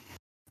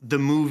the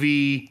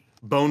movie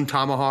Bone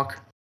Tomahawk?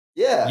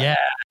 Yeah.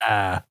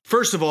 Yeah.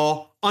 First of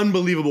all,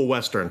 unbelievable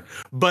Western.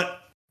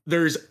 But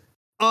there's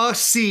a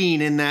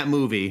scene in that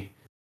movie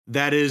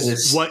That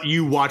is what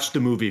you watch the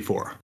movie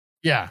for.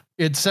 Yeah,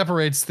 it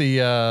separates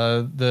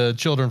the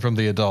children from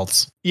the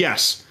adults.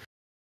 Yes,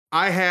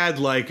 I had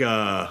like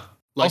a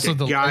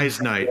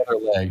guy's night.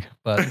 Leg,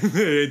 but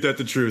ain't that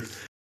the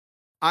truth?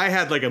 I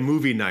had like a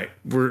movie night,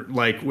 where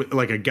like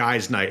a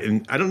guy's night,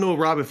 and I don't know,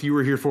 Rob, if you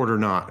were here for it or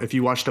not. If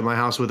you watched at my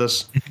house with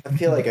us, I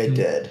feel like I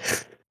did.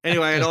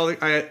 Anyway,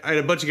 I had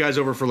a bunch of guys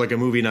over for like a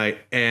movie night,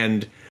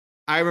 and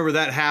I remember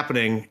that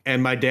happening,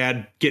 and my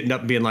dad getting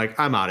up and being like,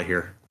 "I'm out of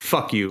here.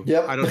 Fuck you.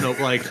 Yep. I don't know.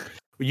 Like,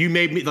 you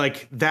made me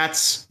like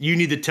you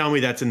need to tell me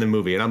that's in the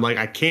movie." And I'm like,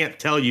 I can't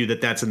tell you that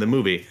that's in the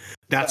movie.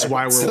 That's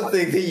why we're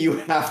something that you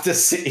have to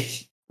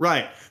see.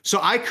 Right.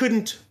 So I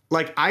couldn't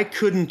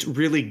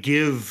really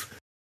give.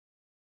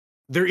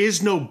 There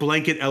is no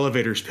blanket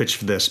elevators pitch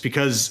for this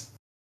because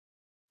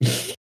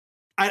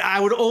I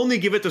would only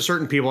give it to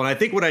certain people. And I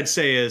think what I'd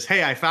say is,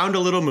 hey, I found a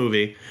little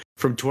movie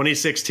from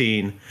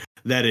 2016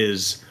 that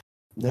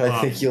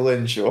I think you'll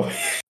enjoy.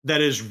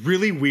 That is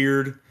really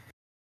weird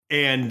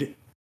and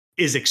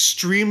is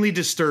extremely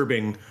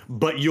disturbing,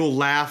 but you'll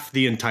laugh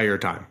the entire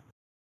time.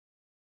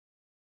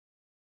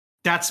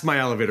 That's my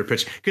elevator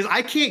pitch, because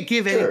I can't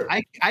give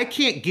I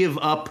can't give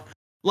up,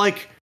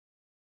 like,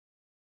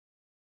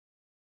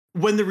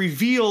 when the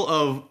reveal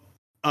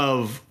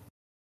of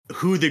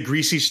who the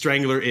Greasy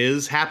Strangler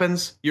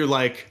happens, you're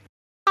like,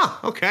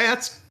 okay,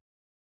 that's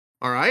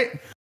all right.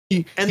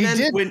 He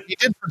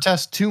did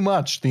protest too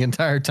much the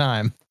entire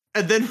time.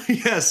 And then,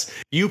 yes,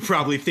 you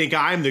probably think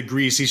I'm the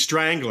Greasy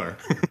Strangler.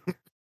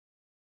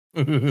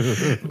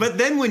 But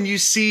then when you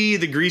see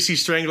the Greasy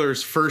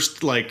Strangler's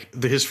first,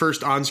 his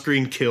first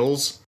on-screen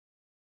kills,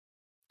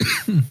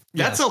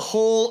 that's a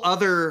whole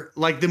other,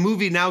 the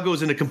movie now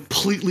goes in a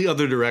completely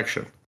other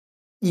direction.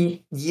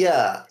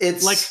 Yeah,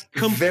 it's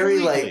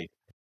completely.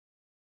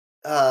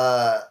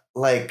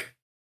 very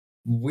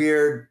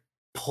weird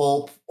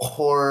pulp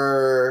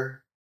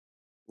horror.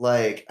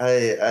 I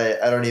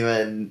don't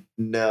even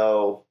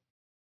know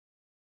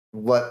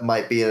what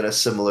might be in a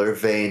similar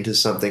vein to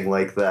something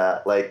like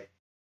that, like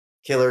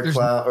Killer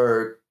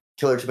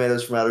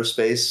Tomatoes from Outer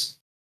Space.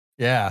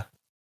 Yeah,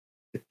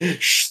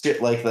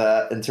 shit like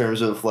that, in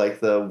terms of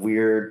the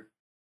weird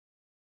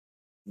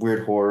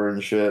horror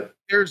and shit.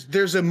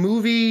 There's a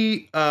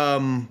movie.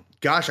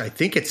 I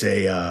think it's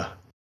a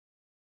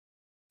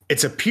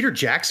Peter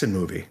Jackson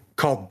movie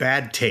called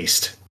Bad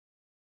Taste.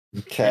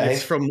 Okay, and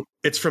it's from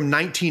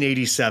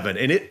 1987,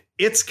 and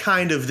it's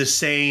kind of the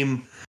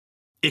same.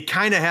 It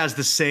kind of has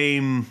the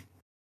same,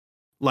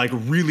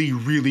 really,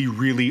 really,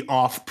 really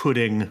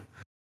off-putting,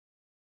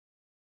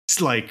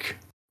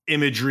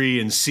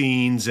 imagery and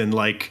scenes, and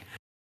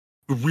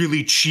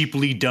really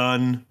cheaply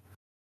done,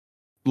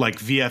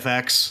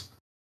 VFX.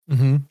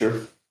 Mm-hmm.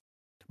 Sure.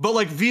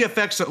 But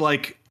VFX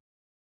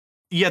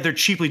that they're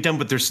cheaply done,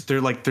 but they're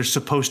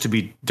supposed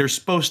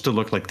to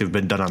look like they've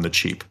been done on the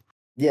cheap.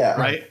 Yeah.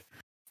 Right.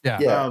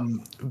 Yeah.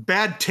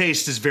 Bad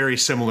Taste is very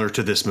similar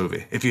to this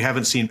movie. If you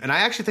haven't seen, and I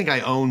actually think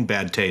I own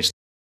Bad Taste.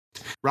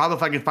 Rob,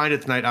 if I can find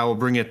it tonight, I will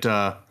bring it.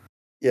 Let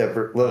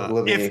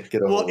me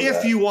get over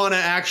if you want to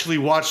actually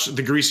watch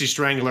The Greasy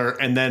Strangler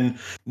and then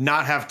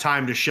not have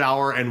time to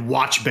shower and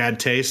watch Bad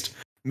Taste,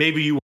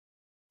 maybe you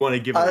want to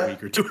give it a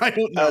week or two. I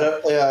don't know.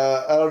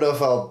 I don't know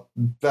if I'll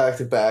back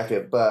to back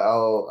it, but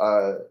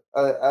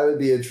I would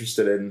be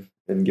interested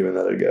in giving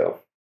that a go.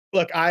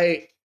 Look,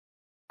 I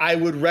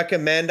would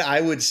recommend,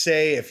 I would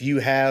say, if you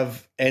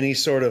have any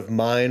sort of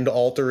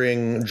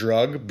mind-altering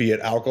drug, be it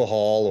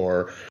alcohol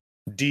or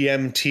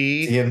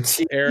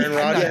DMT. Aaron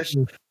Rodgers,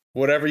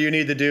 whatever you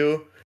need to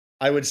do,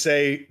 I would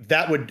say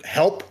that would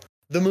help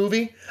the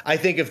movie. I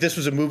think if this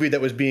was a movie that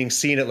was being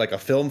seen at a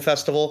film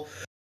festival,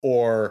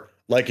 or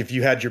if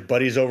you had your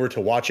buddies over to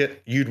watch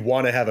it, you'd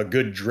want to have a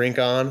good drink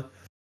on.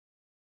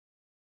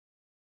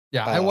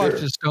 Yeah, I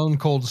watched it stone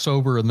cold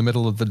sober in the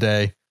middle of the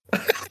day.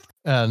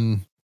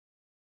 And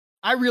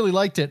I really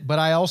liked it, but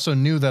I also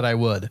knew that I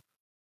would.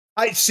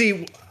 I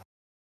see.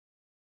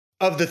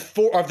 Of the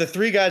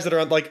three guys that are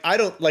on, I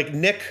don't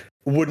Nick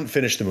wouldn't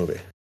finish the movie.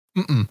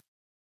 Mm-mm.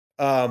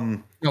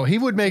 No, he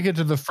would make it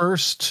to the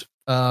first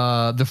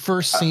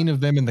scene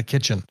of them in the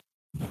kitchen,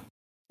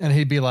 and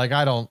he'd be like,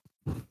 "I'm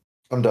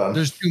done.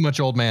 There's too much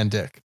old man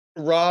dick."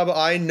 Rob,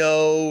 I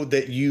know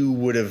that you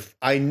would have.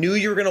 I knew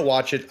you were going to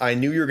watch it. I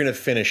knew you were going to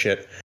finish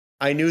it.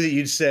 I knew that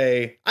you'd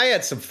say, "I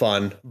had some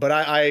fun, but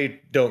I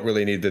don't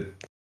really need to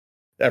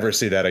ever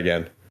see that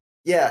again."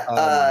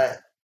 Yeah,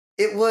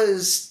 it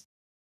was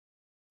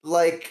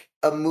like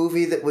a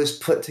movie that was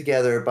put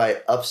together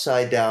by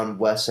upside down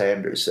Wes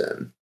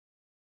Anderson.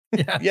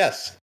 Yeah.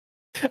 Yes.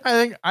 I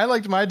think I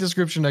liked my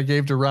description I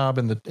gave to Rob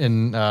he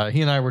and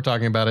I were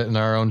talking about it in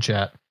our own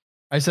chat.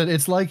 I said,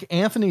 it's like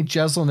Anthony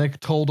Jeselnik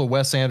told a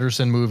Wes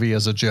Anderson movie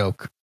as a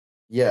joke.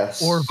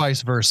 Yes. Or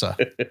vice versa.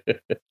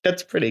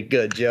 That's pretty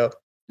good, Joe.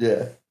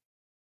 Yeah.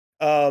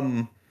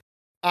 I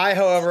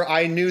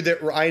knew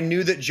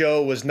that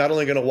Joe was not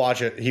only going to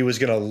watch it, he was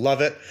going to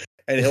love it,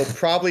 and he'll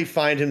probably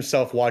find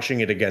himself watching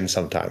it again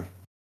sometime.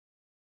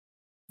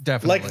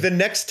 Definitely. Like the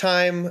next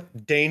time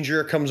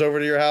danger comes over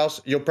to your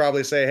house, you'll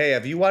probably say, "Hey,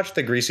 have you watched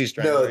The Greasy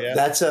Strangler yet?"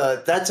 that's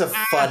a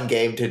fun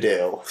game to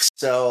do.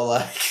 So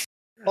like,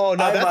 Oh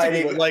no, that's a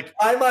good one. Like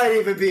I might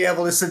even be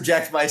able to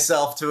subject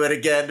myself to it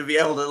again to be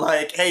able to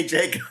like, hey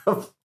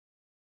Jacob,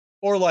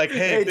 or like, "Hey,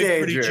 Hey, Big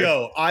Pretty Danger.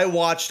 Joe, I've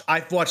watched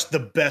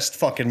the best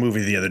fucking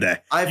movie the other day.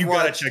 You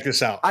gotta check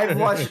this out." I've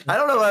watched. I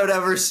don't know if I would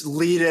ever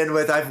lead in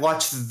with I've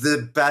watched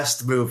the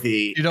best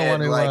movie. You don't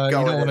want to like you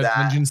go don't into want to that.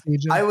 dungeon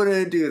siege him? I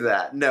wouldn't do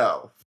that.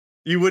 No.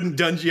 You wouldn't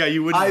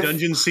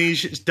dungeon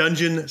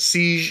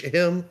siege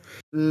him.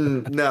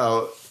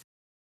 No.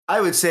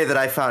 I would say that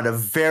I found a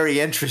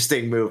very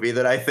interesting movie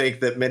that I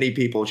think that many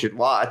people should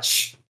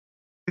watch.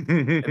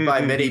 And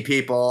by many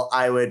people,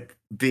 I would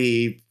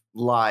be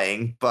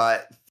lying,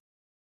 but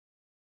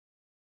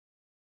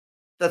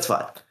that's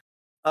fine.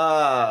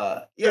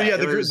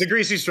 The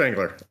Greasy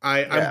Strangler.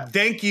 I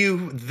thank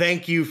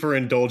you for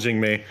indulging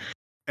me,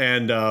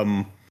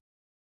 and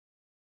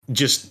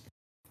just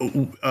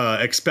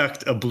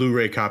expect a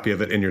Blu-ray copy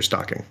of it in your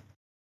stocking.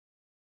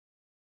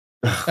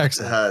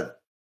 Excellent.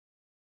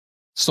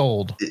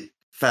 Sold.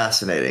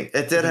 Fascinating.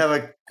 It did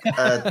have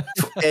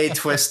a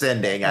twist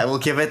ending. I will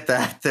give it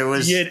that. There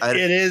was. It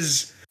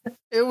is.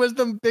 It was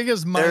the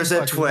biggest. There's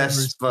a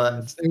twist,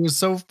 but it was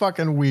so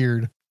fucking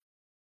weird.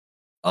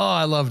 Oh,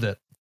 I loved it.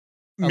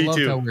 Me I loved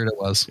too. how weird it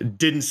was.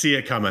 Didn't see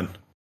it coming.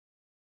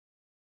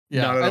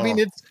 Yeah, Not at I mean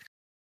all.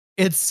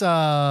 it's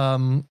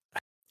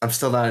I'm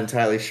still not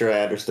entirely sure I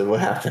understood what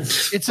happened.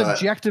 it's but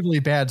objectively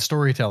bad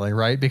storytelling,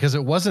 right? Because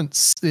it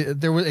wasn't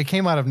it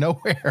came out of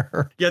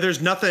nowhere. Yeah,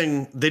 there's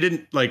nothing. They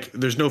didn't like.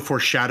 There's no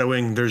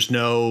foreshadowing. There's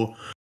no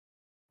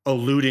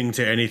alluding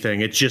to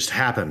anything. It just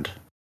happened.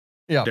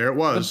 Yeah, There it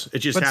was. It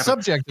just but happened.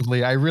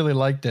 subjectively, I really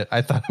liked it.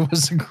 I thought it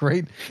was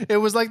great. It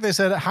was like they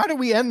said, "How do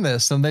we end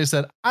this?" And they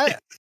said,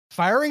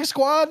 "Firing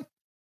squad."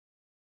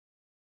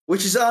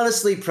 Which is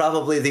honestly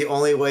probably the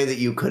only way that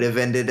you could have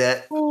ended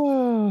it.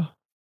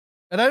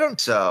 And I don't.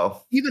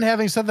 So Even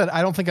having said that,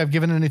 I don't think I've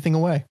given anything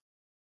away.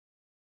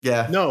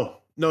 yeah. No,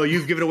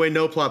 you've given away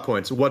no plot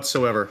points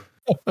whatsoever.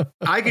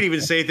 I could even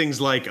say things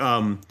like,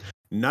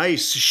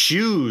 "Nice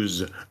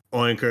shoes,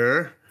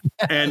 Oinker,"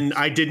 and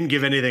I didn't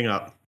give anything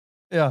up.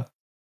 Yeah.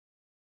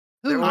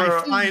 There were I a lot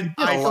of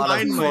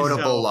find quotable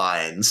myself-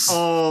 lines.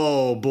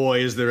 Oh boy,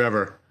 is there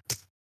ever!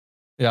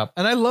 Yeah.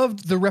 And I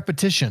loved the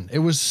repetition. It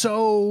was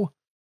so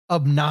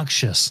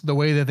obnoxious the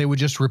way that they would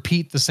just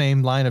repeat the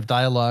same line of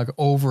dialogue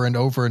over and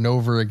over and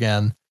over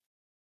again.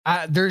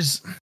 I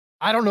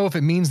don't know if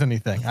it means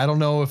anything. I don't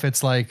know if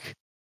it's like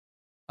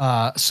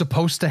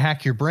supposed to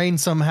hack your brain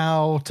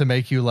somehow to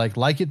make you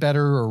like it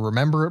better or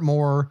remember it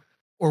more,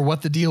 or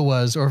what the deal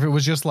was, or if it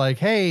was just like,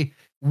 hey,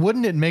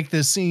 wouldn't it make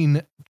this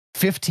scene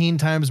 15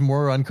 times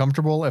more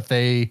uncomfortable if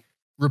they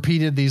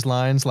repeated these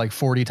lines like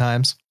 40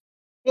 times?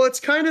 Well, it's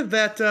kind of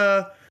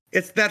that.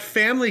 It's that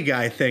Family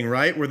Guy thing,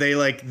 right? Where they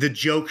like the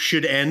joke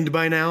should end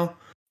by now,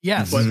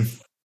 Yes.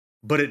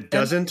 but it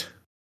doesn't.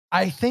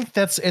 I think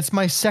it's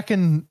my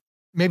second,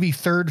 maybe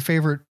third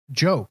favorite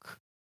joke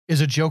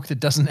is a joke that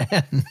doesn't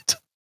end.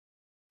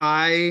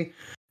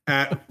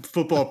 At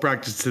football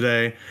practice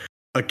today,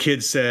 a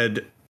kid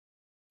said,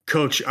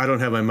 "Coach, I don't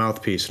have my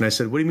mouthpiece." And I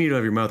said, "What do you mean you don't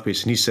have your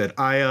mouthpiece?" And he said,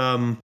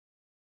 "I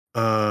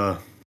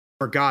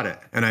forgot it."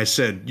 And I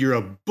said, "You're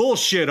a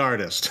bullshit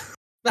artist."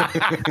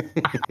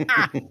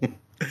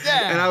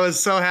 Yeah. And I was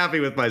so happy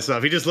with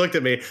myself. He just looked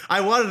at me.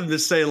 I wanted him to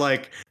say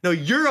like, "No,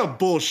 you're a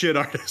bullshit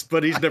artist,"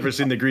 but he's never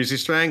seen The Greasy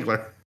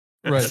Strangler.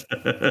 Right.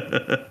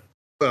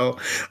 So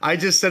I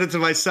just said it to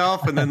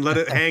myself and then let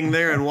it hang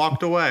there and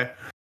walked away.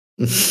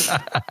 So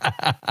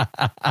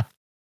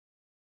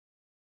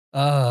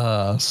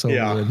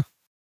Yeah. good.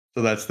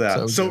 So that's that.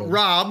 So So good.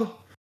 Rob,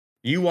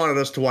 you wanted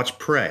us to watch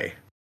Prey.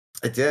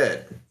 I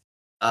did.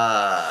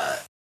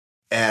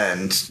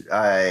 And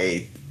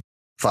I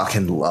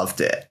fucking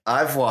loved it.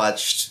 I've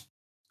watched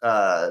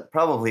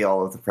probably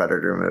all of the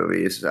Predator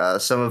movies,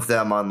 some of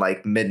them on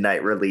like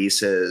midnight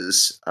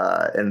releases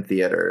in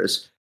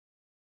theaters.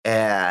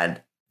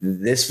 And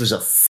this was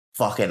a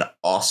fucking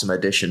awesome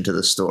addition to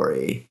the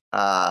story.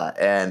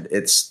 And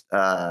it's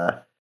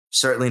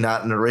certainly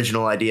not an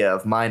original idea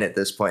of mine at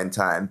this point in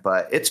time,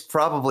 but it's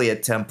probably a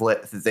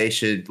template that they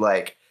should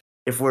like,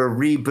 if we're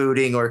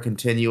rebooting or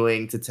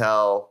continuing to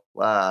tell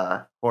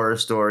horror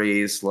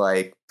stories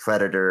like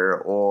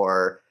Predator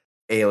or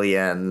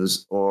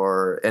Aliens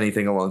or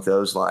anything along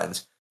those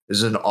lines, this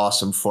is an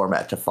awesome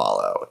format to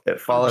follow. It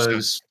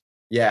follows,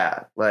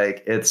 100%.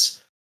 like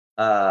it's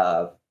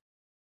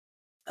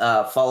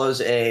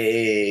follows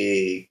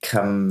a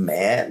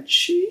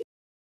Comanche.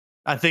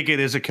 I think it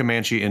is a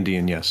Comanche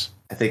Indian, yes.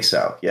 I think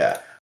so. Yeah.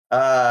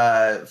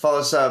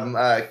 Follows some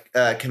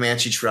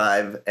Comanche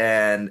tribe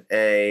and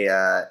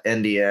a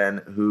Indian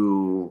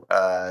who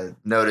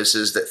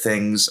notices that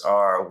things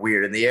are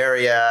weird in the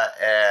area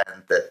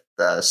and that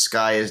the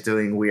sky is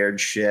doing weird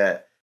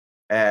shit.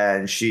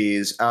 And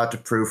she's out to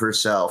prove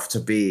herself to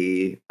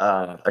be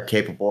a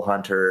capable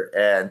hunter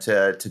and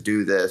to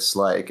do this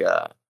like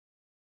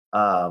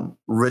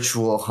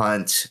ritual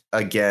hunt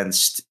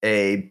against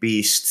a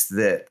beast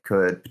that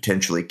could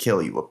potentially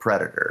kill you, a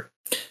predator.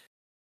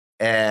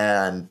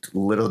 And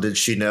little did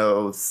she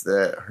know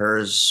that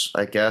hers,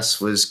 I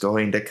guess, was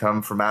going to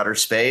come from outer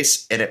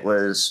space, and it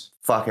was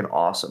fucking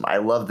awesome. I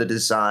love the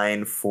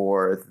design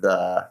for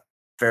the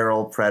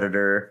feral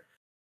predator.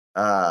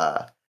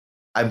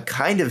 I'm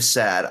kind of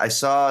sad. I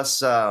saw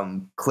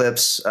some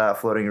clips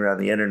floating around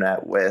the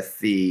internet with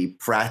the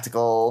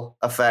practical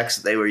effects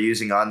that they were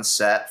using on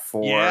set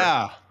for.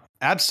 Yeah,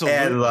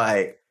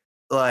 absolutely.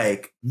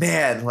 And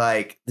man,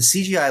 like the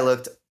CGI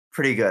looked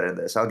pretty good in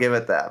this. I'll give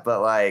it that.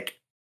 But like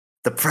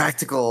the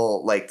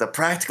practical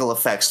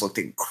effects looked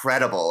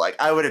incredible. Like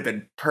I would have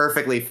been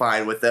perfectly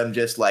fine with them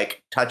just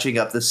like touching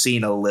up the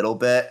scene a little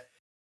bit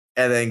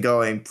and then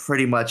going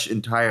pretty much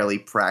entirely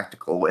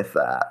practical with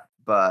that.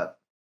 But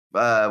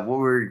what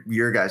were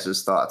your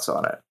guys' thoughts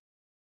on it?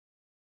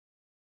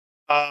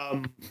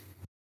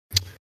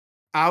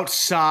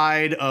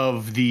 Outside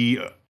of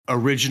the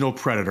original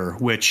Predator,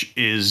 which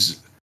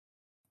is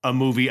a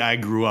movie I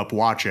grew up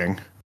watching,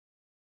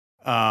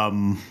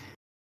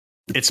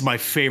 it's my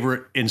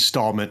favorite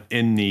installment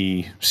in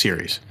the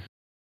series.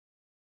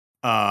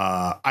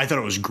 I thought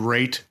it was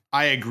great.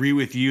 I agree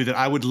with you that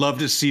I would love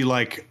to see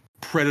like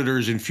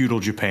Predators in feudal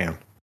Japan.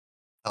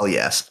 Oh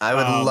yes, I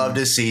would love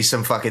to see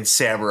some fucking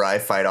samurai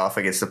fight off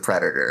against the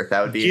Predator.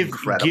 That would be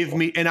incredible. Give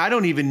me, and I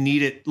don't even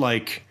need it.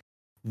 Like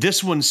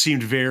this one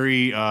seemed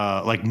very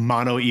like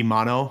mano a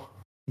mano.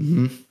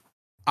 Mm-hmm.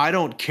 I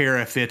don't care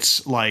if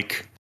it's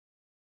like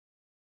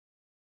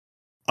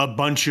a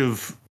bunch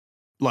of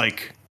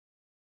like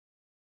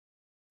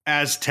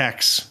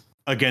Aztecs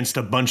against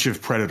a bunch of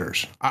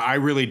predators. I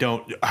really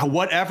don't.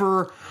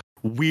 Whatever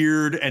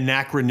weird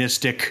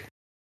anachronistic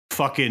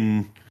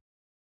fucking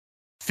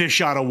fish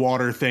out of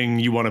water thing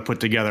you want to put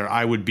together,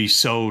 I would be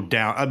so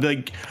down. I'd be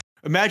like,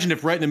 imagine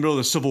if right in the middle of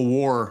the Civil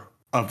War,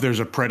 there's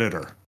a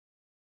predator.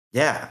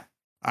 Yeah,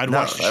 I'd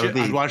watch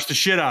the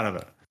shit out of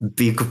it.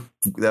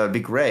 That would be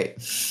great.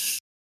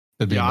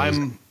 Yeah,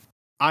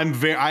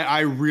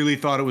 I really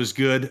thought it was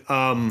good.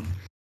 I'm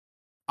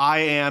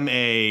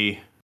an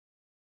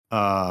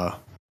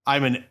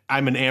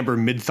Amber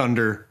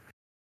Midthunder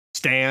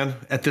stan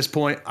at this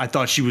point. I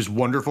thought she was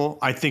wonderful.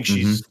 I think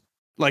she's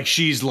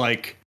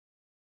like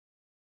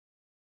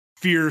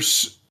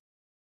fierce,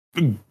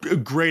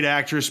 great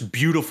actress,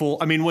 beautiful.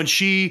 I mean, when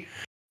she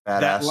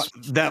badass.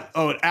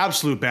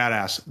 Absolute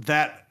badass.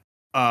 That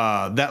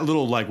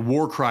little like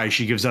war cry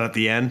she gives out at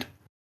the end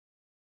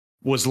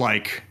was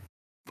like,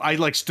 I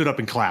like stood up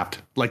and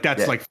clapped. Like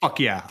that's like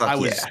fuck yeah.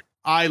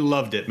 I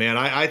loved it, man.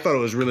 I thought it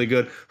was really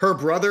good. Her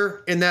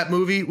brother in that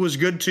movie was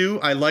good too.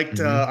 I liked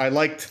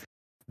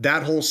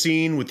that whole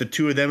scene with the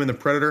two of them and the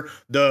predator.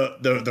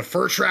 The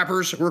fur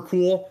trappers were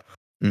cool.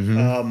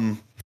 Mm-hmm.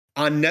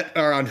 On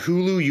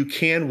Hulu, you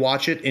can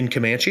watch it in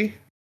Comanche.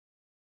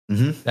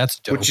 Mm-hmm. That's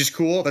dope. Which is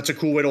cool. That's a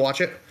cool way to watch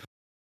it.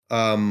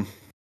 Do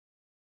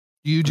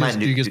you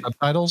get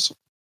subtitles?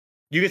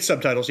 You get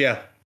subtitles, yeah.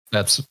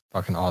 That's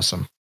fucking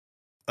awesome.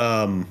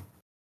 Totally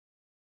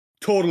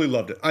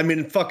loved it. I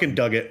mean, fucking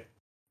dug it.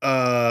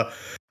 I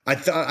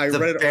read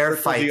an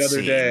article the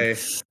other day.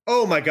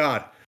 Oh my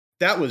god,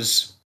 that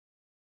was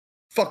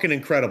fucking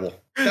incredible.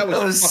 That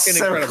was fucking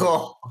so incredible.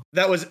 Cool.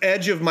 That was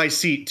edge of my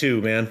seat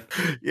too, man.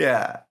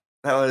 Yeah,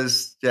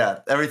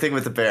 everything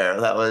with the bear.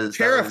 That was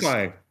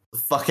terrifying.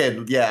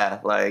 Fucking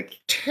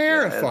like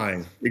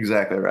terrifying. Yeah,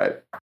 exactly right.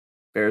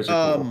 Bears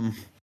are cool.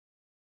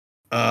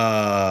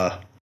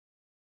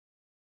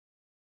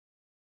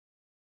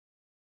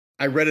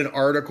 I read an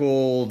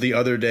article the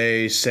other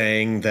day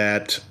saying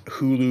that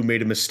Hulu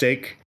made a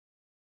mistake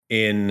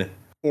they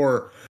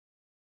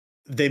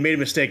made a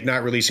mistake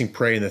not releasing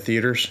Prey in the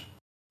theaters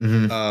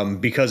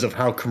because of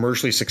how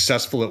commercially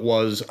successful it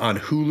was on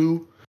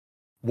Hulu,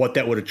 what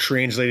that would have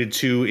translated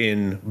to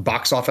in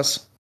box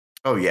office.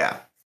 Oh yeah.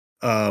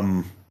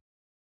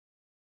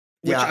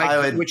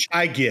 Which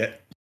I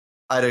get.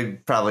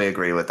 I'd probably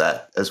agree with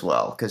that as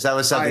well, because that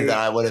was something that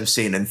I would have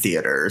seen in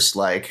theaters.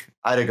 Like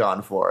I'd have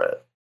gone for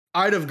it.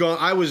 I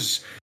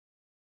was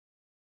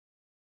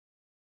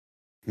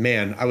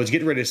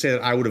getting ready to say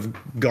that I would have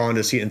gone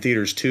to see it in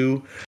theaters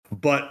too,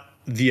 but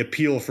the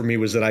appeal for me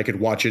was that I could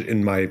watch it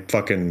in my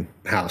fucking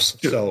house.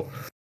 Sure. So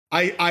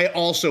I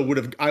also would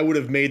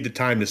have made the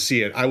time to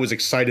see it. I was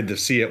excited to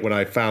see it when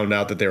I found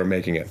out that they were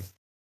making it.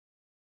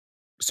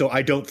 So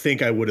I still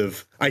think I would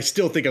have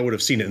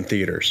seen it in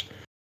theaters.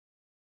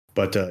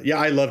 But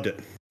I loved it.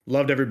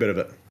 Loved every bit of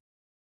it.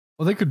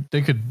 Well,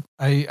 they could.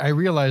 I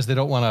realize they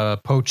don't want to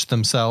poach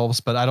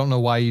themselves, but I don't know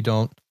why you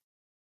don't.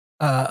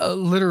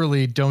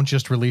 Literally, don't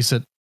just release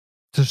it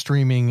to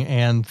streaming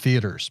and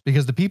theaters,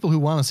 because the people who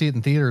want to see it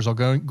in theaters are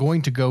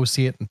going to go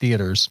see it in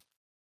theaters,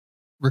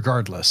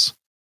 regardless,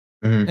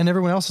 and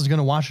everyone else is going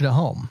to watch it at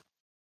home.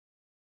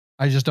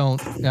 I just don't.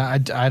 I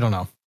don't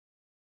know.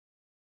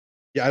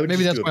 Yeah,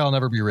 maybe that's why I'll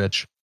never be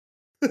rich.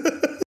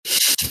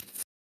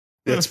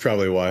 That's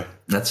probably why.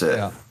 That's it.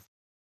 Yeah.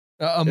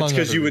 It's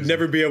because you would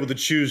never be able to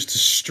choose to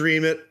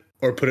stream it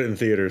or put it in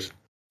theaters.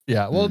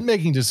 Yeah. Well,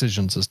 making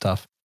decisions is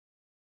tough.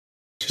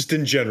 Just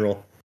in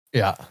general.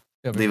 Yeah.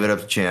 Leave it up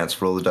to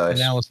chance. Roll the dice.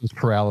 Analysis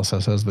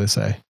paralysis, as they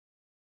say.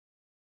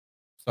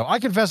 So I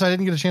confess I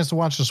didn't get a chance to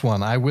watch this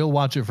one. I will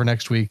watch it for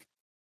next week.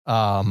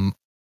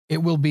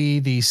 It will be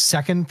the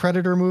second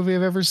Predator movie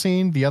I've ever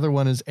seen. The other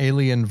one is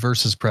Alien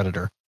versus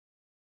Predator.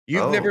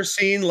 You've never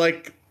seen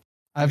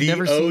I've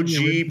never OG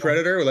seen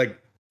Predator,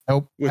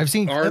 nope. With I've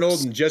seen Arnold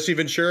clips. and Jesse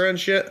Ventura and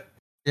shit.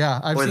 Yeah,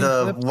 I've or seen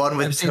the clips. one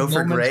with I've seen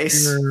Topher moments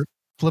Grace. where you're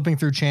flipping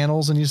through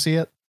channels and you see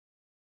it.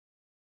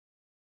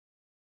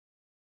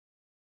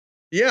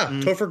 Yeah,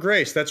 Topher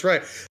Grace. That's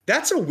right.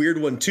 That's a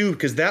weird one too,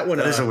 because that one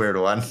That is a weird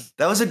one.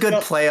 That was a good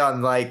play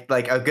on like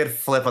a good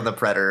flip on the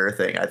Predator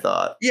thing, I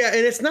thought. Yeah,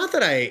 and it's not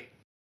that I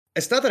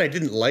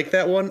didn't like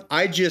that one.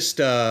 I just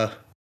I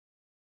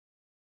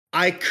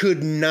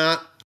could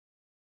not.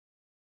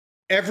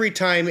 Every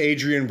time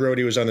Adrian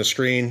Brody was on the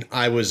screen,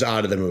 I was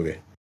out of the movie.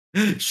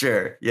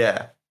 Sure,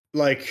 yeah.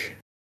 Like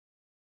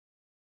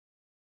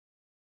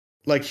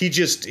he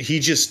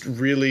just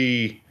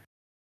really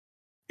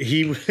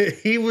he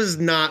was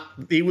not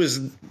he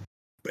was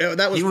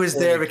that was he was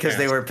there because cast.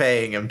 they were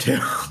paying him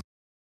to.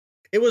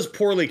 It was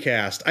poorly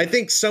cast. I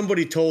think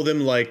somebody told him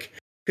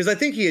because I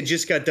think he had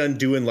just got done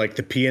doing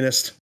The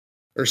Pianist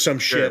or some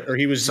shit, or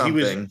he just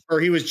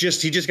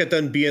got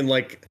done being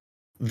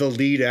the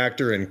lead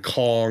actor in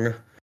Kong,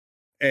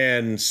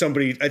 and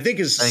somebody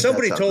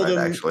told him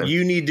actually.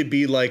 You need to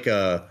be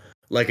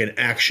an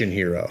action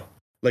hero,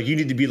 you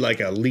need to be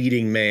a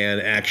leading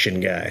man action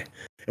guy,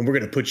 and we're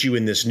gonna put you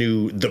in this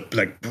new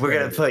we're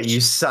gonna put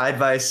you side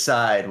by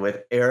side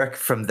with Eric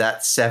from That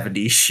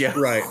 70s Show,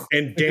 right,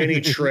 and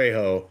Danny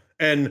Trejo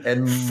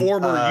and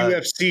former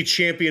UFC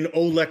champion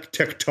Oleg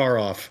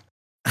Tektarov.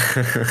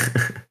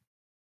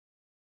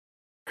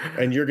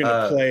 And you're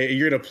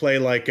gonna play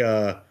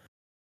a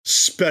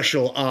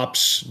special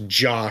ops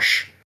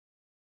Josh.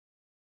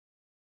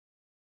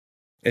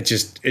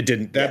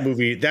 That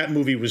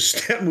movie was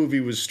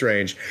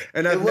strange,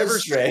 and it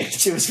was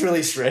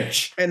really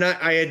strange. And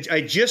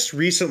I just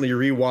recently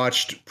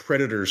rewatched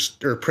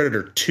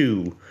Predator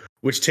 2,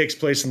 which takes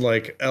place in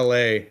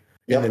L.A.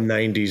 in the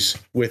 90s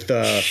with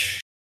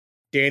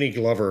Danny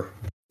Glover.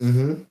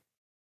 Mm-hmm.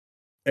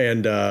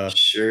 And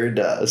sure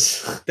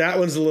does. That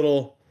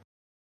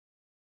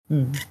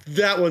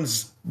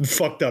one's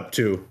fucked up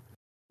too.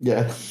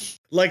 Yeah.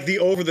 The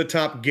over the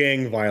top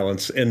gang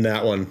violence in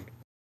that one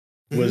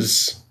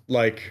was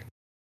fucking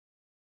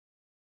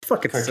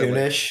cartoonish.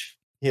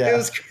 Silly.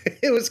 Yeah.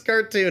 It was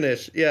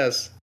cartoonish.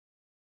 Yes.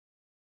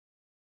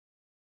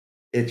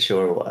 It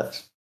sure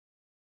was.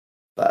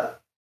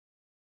 But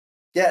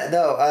yeah,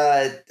 no,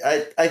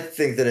 I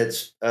think that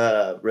it's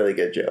really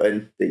good, Joe,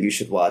 and that you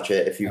should watch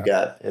it if you've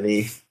got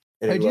any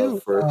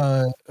love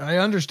for. I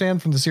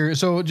understand from the series.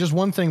 So just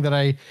one thing that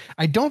I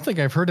don't think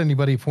I've heard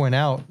anybody point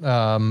out.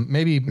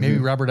 Maybe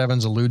Robert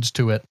Evans alludes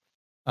to it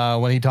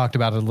when he talked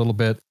about it a little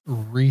bit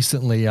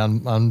recently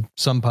on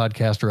some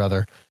podcast or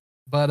other.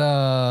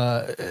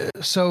 But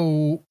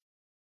so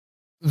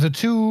the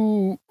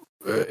two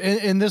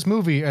in this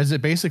movie, is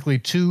it basically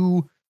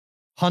two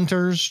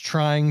hunters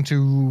trying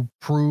to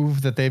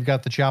prove that they've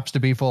got the chops to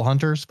be full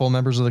hunters, full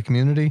members of the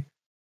community?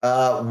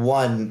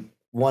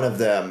 One of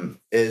them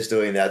is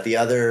doing that. The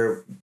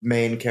other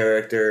main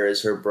character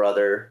is her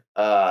brother.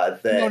 No.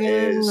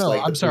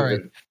 I'm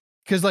sorry,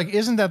 because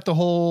isn't that the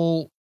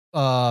whole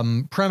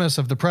premise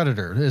of the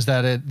Predator? Is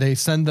that they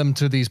send them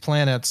to these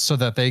planets so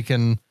that they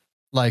can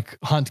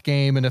hunt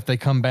game, and if they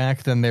come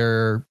back, then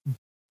they're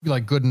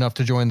good enough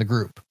to join the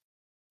group.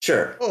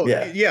 Sure. Oh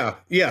yeah.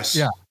 Yes.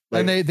 Yeah.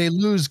 And they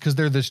lose because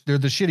they're the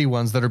shitty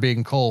ones that are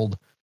being culled.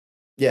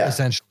 Yeah.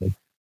 Essentially.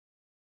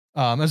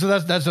 And so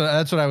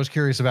that's what I was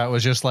curious about,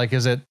 was just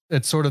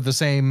it's sort of the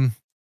same.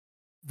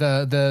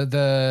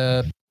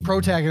 The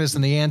protagonist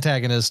and the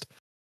antagonist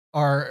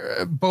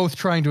are both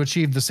trying to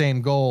achieve the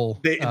same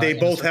goal. They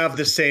both have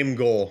the same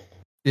goal.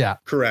 Yeah.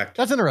 Correct.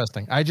 That's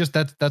interesting.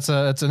 That's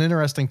an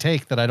interesting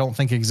take that I don't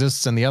think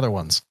exists in the other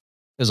ones,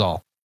 is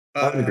all.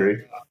 I agree.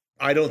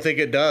 I don't think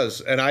it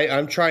does. And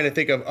I'm trying to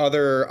think of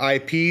other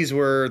IPs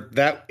where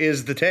that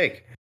is the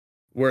take,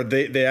 where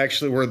they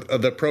actually, where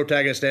the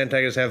protagonist and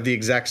antagonist have the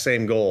exact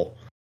same goal.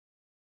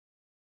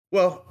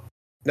 Well,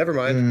 never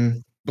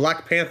mind.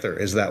 Black Panther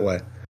is that way.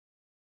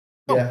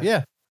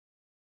 Yeah.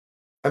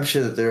 I'm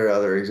sure that there are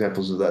other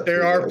examples of that.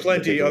 There are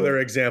plenty other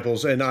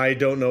examples, and I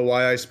don't know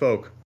why I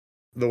spoke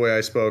the way I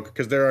spoke,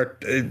 because there are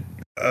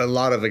a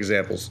lot of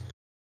examples.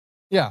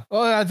 Yeah.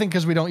 Well, I think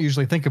because we don't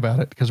usually think about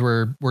it, because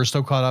we're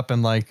so caught up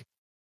in the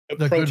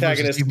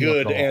protagonist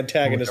good,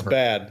 antagonist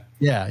bad.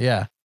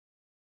 Yeah.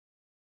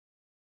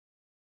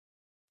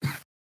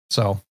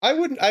 So I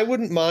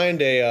wouldn't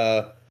mind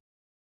a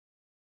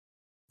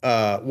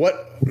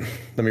what?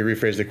 Let me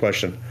rephrase the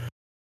question.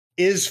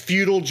 Is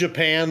feudal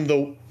Japan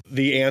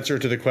the answer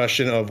to the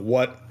question of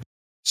what?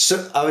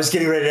 So I was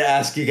getting ready to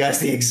ask you guys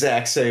the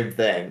exact same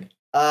thing.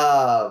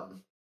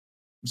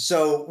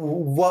 So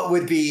what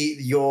would be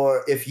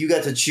if you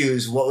got to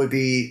choose, what would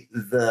be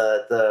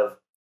the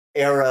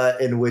era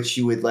in which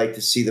you would like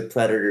to see the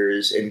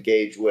Predators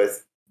engage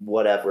with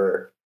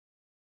whatever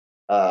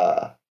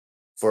for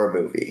a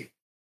movie.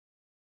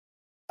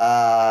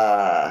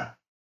 Man,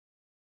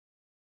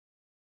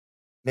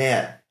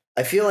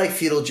 I feel like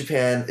Feudal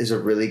Japan is a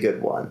really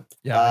good one.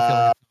 Yeah, I feel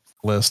like it's on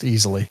the list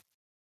easily.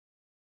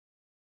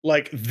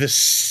 Like the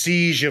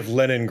Siege of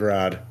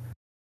Leningrad.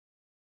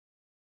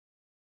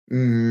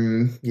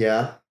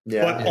 Yeah.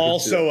 But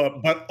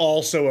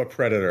also a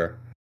Predator.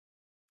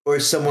 Or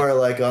somewhere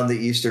like on the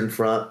Eastern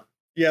Front.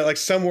 Yeah, like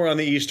somewhere on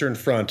the Eastern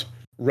Front.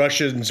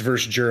 Russians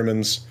versus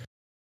Germans.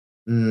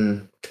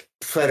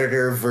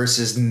 Predator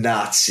versus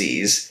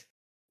Nazis.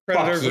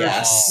 Predator versus,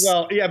 yes.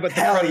 Well, yeah, but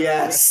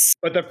yes.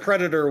 But the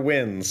Predator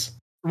wins.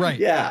 Right.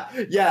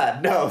 Yeah.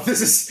 No,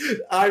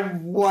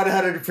 I'm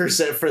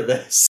 100% for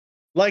this.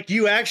 Like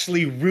you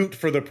actually root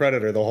for the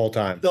Predator the whole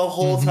time. The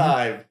whole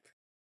time.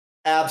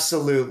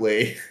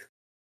 Absolutely.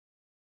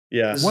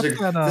 Yeah. This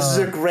is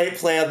a great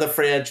play on the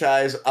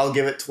franchise. I'll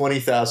give it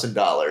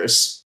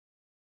 $20,000.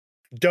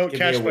 Don't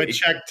cash my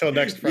check till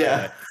next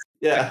Friday.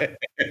 Yeah.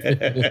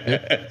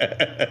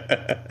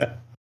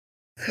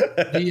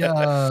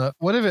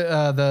 What if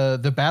it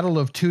the Battle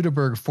of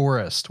Teutoburg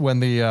Forest when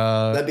the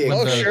that'd be a good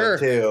one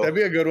too. That'd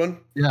be a good one.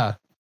 Yeah,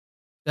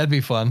 that'd be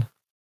fun.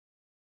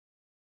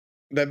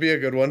 That'd be a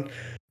good one.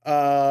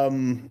 I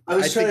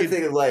was trying to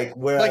think of like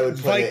where I would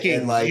put Vikings.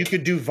 it in, like, you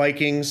could do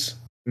Vikings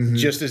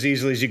just as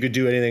easily as you could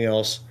do anything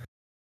else.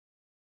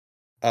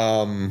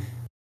 Man,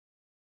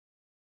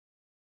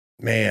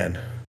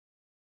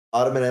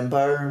 Ottoman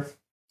Empire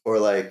or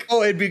like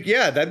that'd be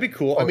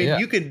cool. I mean,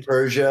 you could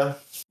Persia,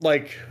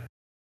 like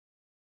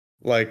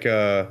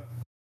at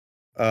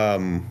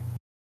the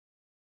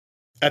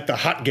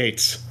Hot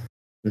Gates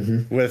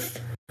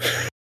with,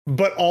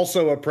 but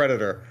also a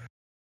Predator.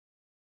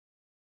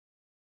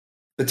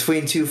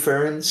 Between Two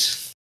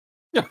Ferns.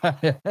 It's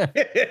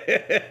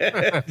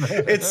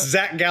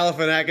Zach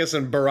Galifianakis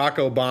and Barack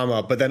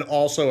Obama, but then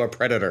also a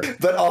Predator.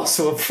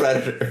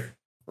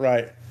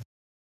 Right.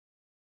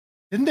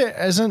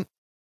 Has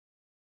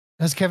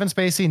Kevin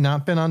Spacey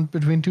not been on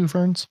Between Two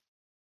Ferns?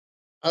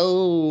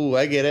 Oh,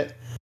 I get it.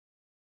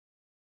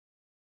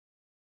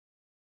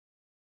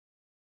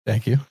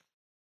 Thank you.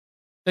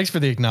 Thanks for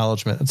the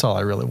acknowledgement. That's all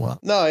I really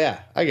want. No,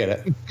 yeah, I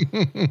get it.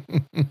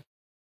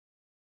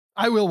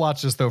 I will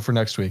watch this though for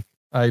next week.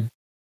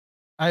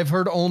 I've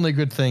heard only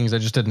good things. I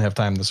just didn't have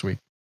time this week.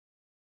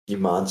 You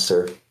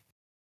monster.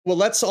 Well,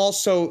 let's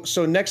also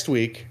next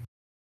week,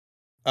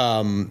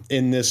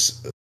 in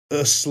this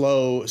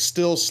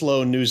still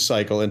slow news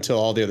cycle until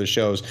all the other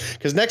shows,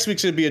 because next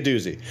week's gonna be a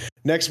doozy.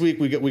 Next week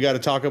we got to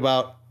talk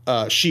about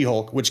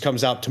She-Hulk, which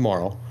comes out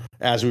tomorrow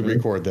as we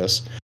record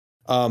this.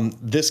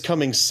 This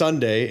coming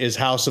Sunday is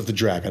House of the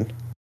Dragon.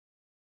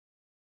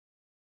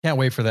 Can't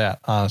wait for that,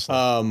 honestly.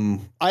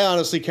 I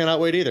honestly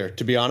cannot wait either,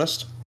 to be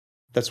honest.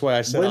 That's why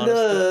I said when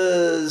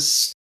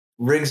does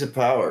Rings of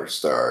Power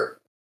start?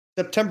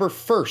 September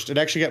 1st. It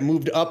actually got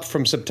moved up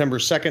from September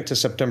 2nd to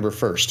September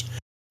 1st.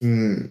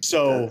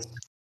 So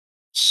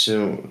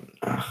soon.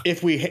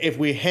 If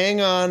we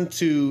hang on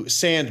to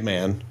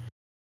Sandman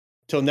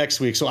till next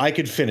week, so I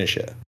could finish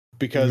it,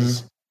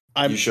 because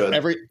I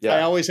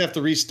always have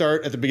to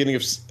restart at the beginning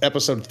of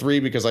episode 3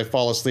 because I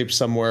fall asleep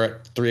somewhere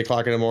at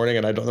 3:00 in the morning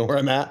and I don't know where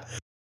I'm at.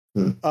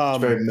 It's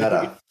very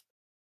meta.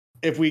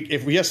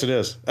 Yes, it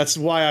is. That's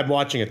why I'm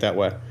watching it that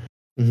way.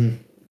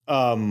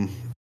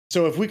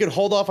 So if we could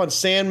hold off on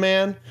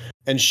Sandman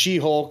and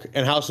She-Hulk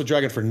and House of the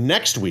Dragon for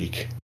next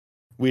week,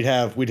 we'd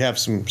have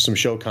some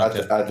show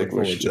content. I think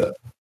we should.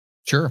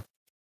 Sure.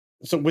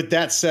 So with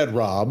that said,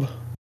 Rob,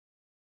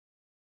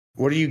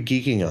 what are you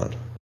geeking on?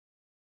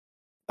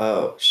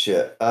 Oh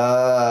shit.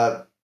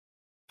 Pokemon.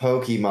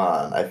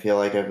 I feel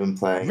like I've been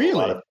playing a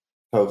lot of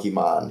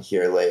Pokemon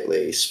here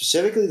lately,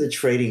 specifically the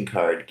trading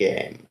card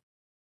game.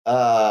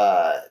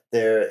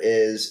 There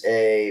is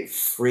a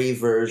free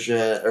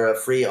version or a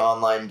free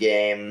online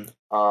game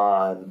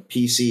on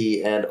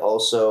PC and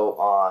also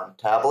on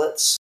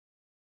tablets.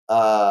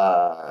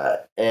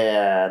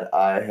 And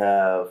I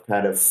have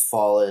kind of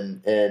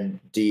fallen in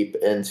deep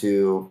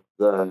into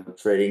the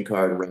trading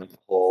card rabbit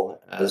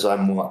hole, as I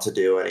want to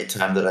do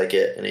anytime that I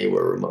get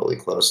anywhere remotely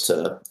close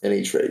to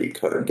any trading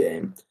card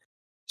game.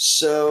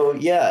 So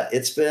yeah,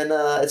 it's been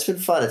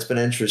fun. It's been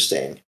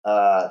interesting.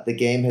 The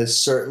game has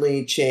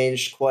certainly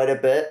changed quite a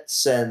bit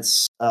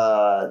since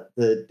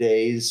the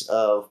days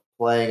of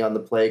playing on the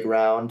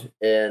playground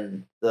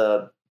in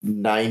the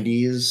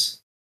 90s.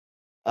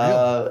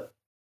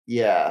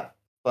 Yeah,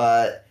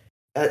 but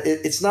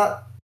it's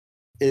not.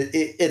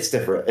 It's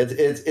different.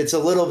 It's a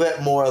little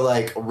bit more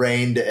like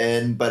reined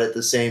in, but at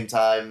the same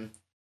time,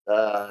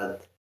 the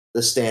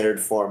standard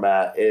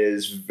format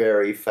is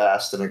very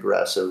fast and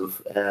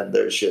aggressive, and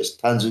there's just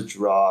tons of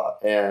draw,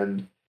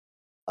 and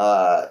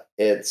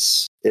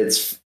it's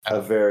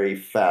a very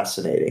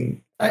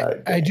fascinating.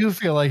 I do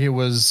feel like it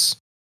was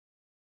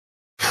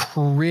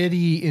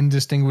pretty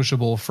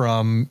indistinguishable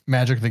from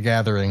Magic the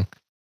Gathering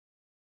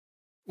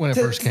when it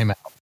first came out.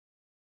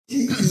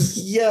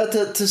 Yeah,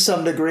 to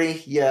some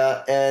degree,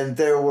 yeah. And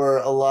there were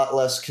a lot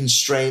less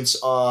constraints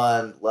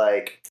on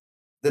like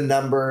the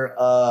number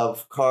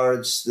of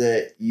cards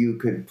that you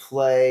could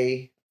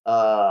play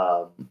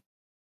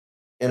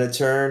in a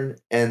turn,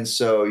 and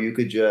so you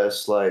could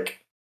just like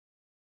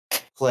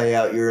play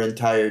out your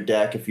entire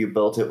deck if you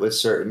built it with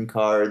certain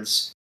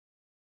cards,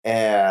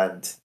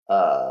 and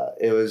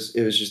it was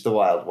just the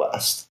Wild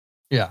West.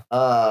 Yeah.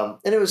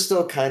 And it was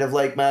still kind of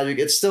like Magic.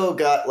 It still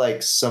got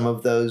like some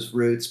of those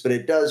roots, but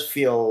it does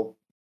feel,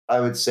 I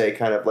would say,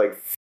 kind of like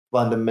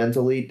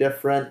fundamentally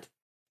different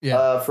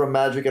from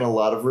Magic in a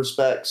lot of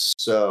respects.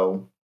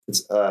 So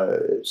it's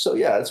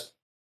it's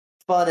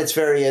fun. It's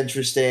very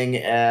interesting,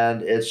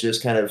 and it's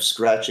just kind of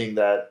scratching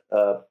that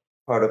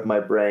part of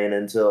my brain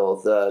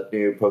until the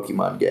new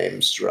Pokemon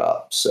games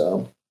drop.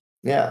 So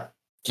yeah,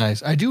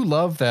 Nice. I do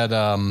love that.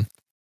 I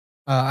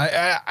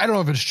don't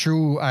know if it's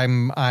true.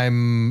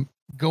 I'm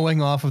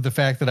going off of the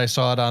fact that I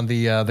saw it on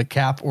the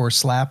Cap or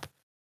Slap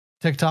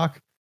TikTok.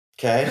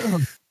 okay.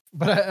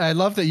 But I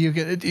love that you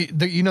get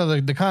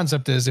the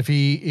concept is if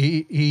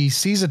he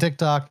sees a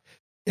TikTok,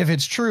 if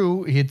it's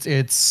true, he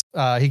gets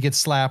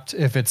slapped.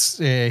 If it's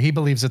he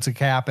believes it's a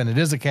cap and it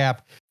is a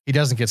cap, he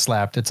doesn't get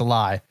slapped. It's a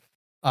lie.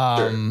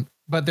 Sure.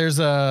 But there's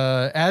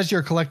as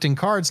you're collecting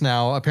cards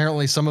now,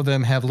 apparently some of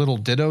them have little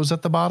dittos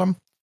at the bottom.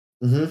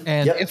 Mm-hmm.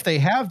 And Yep. if they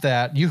have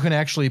that, you can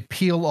actually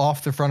peel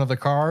off the front of the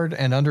card,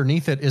 and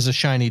underneath it is a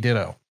shiny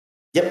ditto,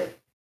 Yep.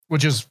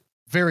 which is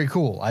very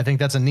cool. I think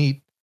that's a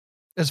neat,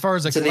 as far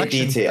as It's a neat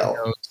collection detail.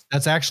 goes,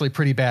 that's actually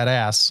pretty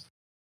badass.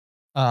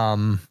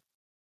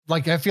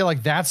 Like I feel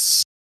like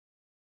that's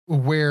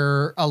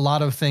where a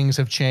lot of things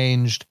have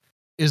changed,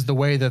 is the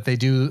way that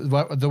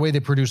the way they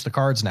produce the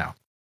cards now.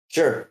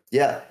 Sure.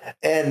 Yeah.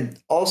 And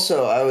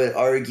also I would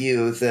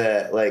argue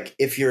that like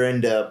if you're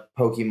into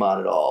Pokemon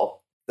at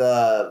all,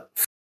 the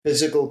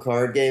physical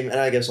card game, and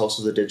I guess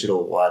also the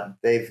digital one,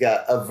 they've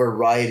got a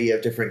variety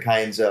of different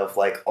kinds of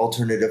like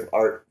alternative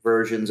art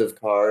versions of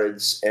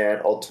cards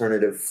and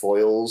alternative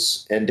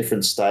foils and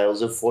different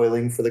styles of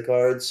foiling for the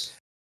cards.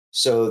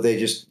 So they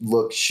just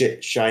look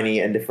shiny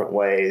in different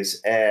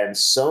ways. And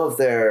some of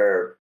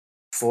their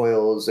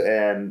foils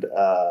and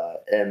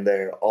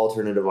their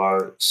alternative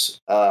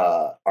arts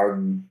are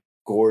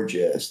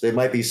gorgeous. They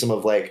might be some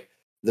of like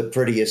the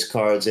prettiest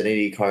cards in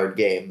any card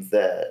game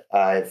that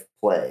I've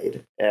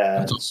played,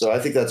 and so I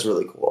think that's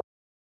really cool.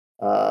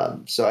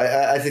 So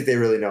I think they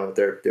really know what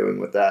they're doing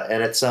with that.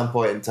 And at some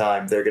point in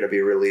time, they're going to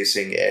be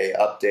releasing a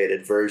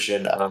updated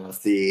version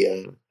of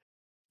the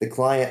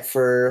client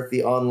for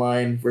the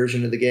online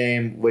version of the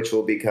game, which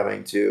will be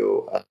coming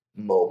to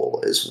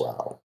mobile as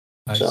well.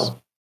 Nice. So,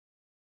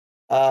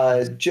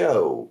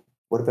 Joe,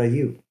 what about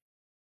you?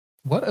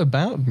 What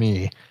about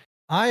me?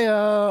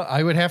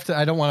 I would have to,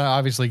 I don't want to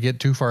obviously get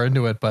too far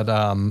into it, but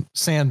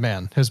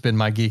Sandman has been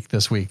my geek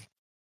this week.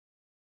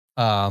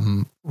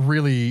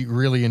 Really,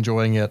 really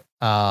enjoying it.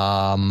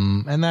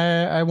 And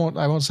I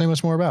won't say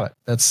much more about it.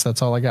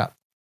 That's all I got.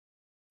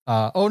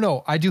 Oh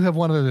no, I do have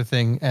one other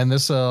thing, and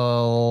this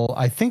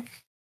I think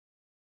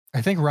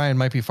Ryan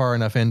might be far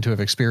enough in to have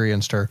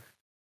experienced her.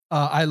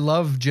 I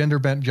love gender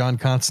bent John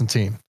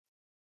Constantine.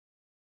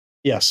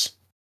 Yes.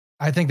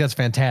 I think that's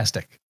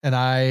fantastic. And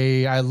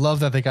I love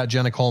that they got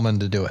Jenna Coleman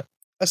to do it.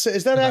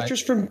 Is that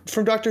actress from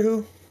Doctor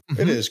Who? Mhm.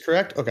 It is,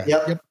 correct? Okay.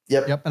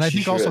 Yep. And I She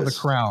think sure also is. The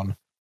Crown.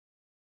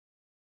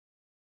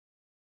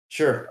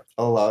 Sure,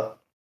 a lot.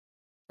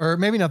 Or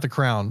maybe not The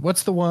Crown.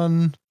 What's the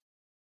one?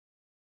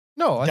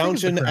 No, I think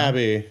it's The Downton Crown.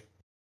 Abbey.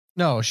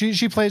 No,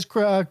 she plays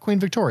Queen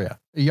Victoria,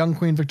 a young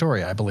Queen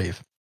Victoria, I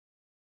believe.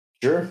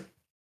 Sure.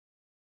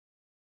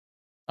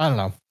 I don't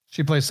know.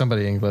 She plays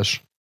somebody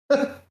English.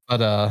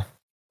 But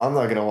I'm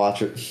not gonna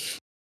watch it.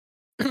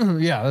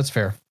 yeah, that's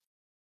fair.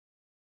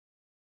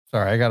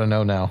 Sorry, I gotta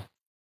know now.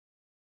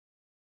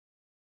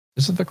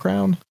 Is it The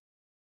Crown?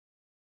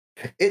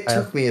 It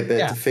took me a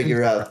bit to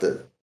figure out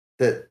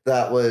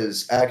that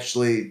was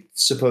actually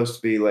supposed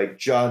to be like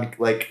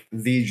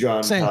the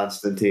John Same.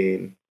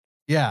 Constantine.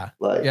 Yeah.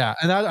 Like, Yeah.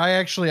 And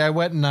I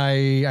went and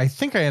I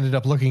think I ended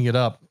up looking it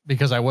up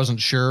because I wasn't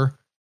sure.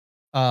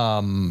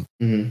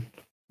 mhm.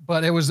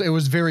 But it was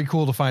very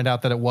cool to find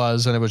out that it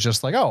was, and it was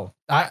just like, oh,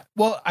 I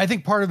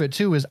think part of it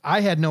too is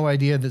I had no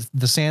idea that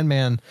the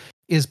Sandman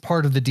is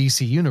part of the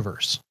DC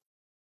universe.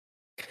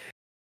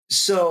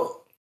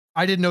 So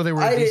I didn't know they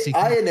were a DC. I comic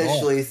at all.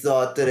 initially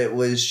thought that it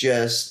was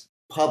just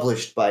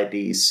published by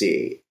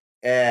DC,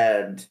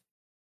 and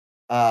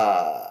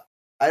I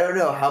don't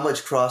know how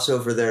much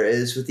crossover there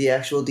is with the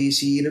actual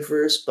DC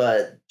universe,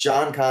 but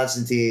John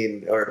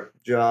Constantine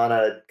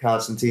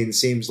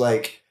seems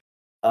like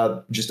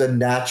just a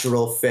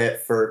natural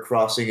fit for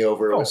crossing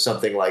over with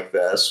something like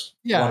this.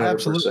 Yeah,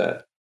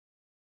 100%.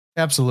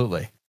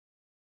 Absolutely.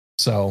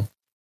 So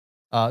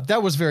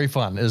that was very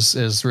fun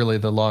is really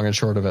the long and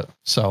short of it.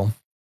 So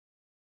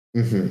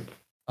Mm-hmm.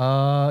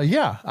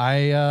 yeah,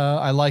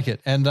 I like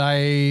it. And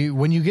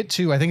when you get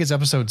to, I think it's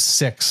episode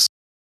 6,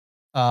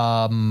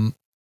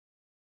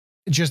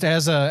 just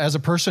as a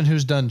person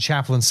who's done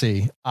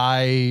chaplaincy,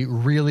 I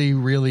really,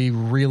 really,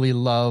 really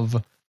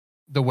love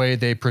the way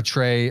they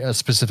portray a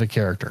specific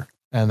character.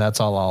 And that's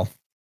all I'll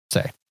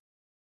say.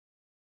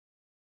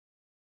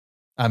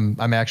 I'm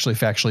actually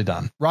factually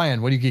done.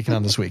 Ryan, what are you geeking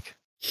on this week?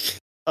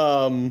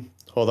 Hold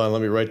on,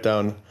 let me write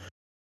down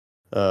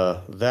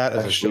that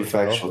as Actually,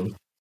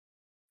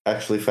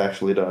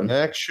 factually done.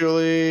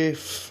 Actually,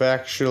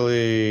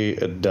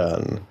 factually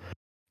done.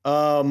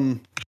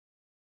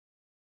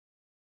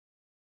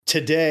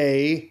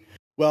 Today,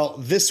 well,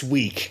 this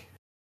week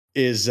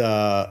is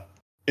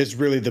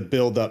really the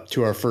build up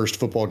to our first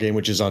football game,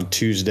 which is on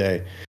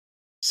Tuesday.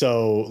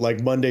 So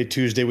like Monday,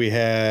 Tuesday, we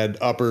had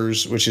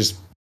uppers, which is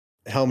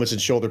helmets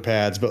and shoulder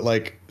pads, but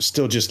like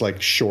still just like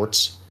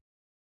shorts.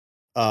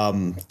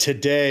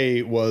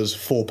 Today was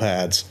full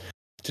pads.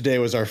 Today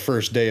was our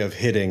first day of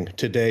hitting.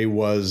 Today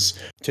was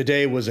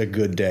a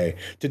good day.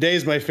 Today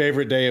is my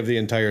favorite day of the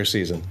entire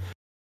season.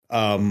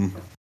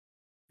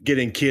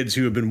 Getting kids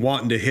who have been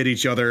wanting to hit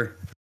each other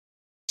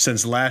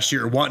since last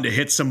year, or wanting to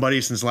hit somebody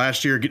since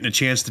last year, getting a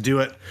chance to do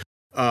it.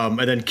 And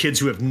then kids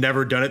who have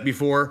never done it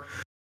before,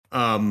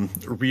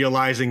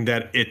 realizing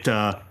that it's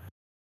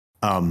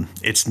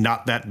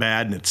not that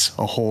bad and it's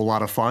a whole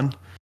lot of fun.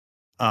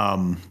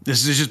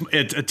 This is just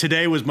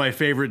today was my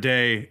favorite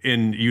day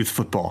in youth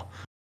football.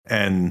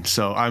 And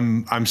so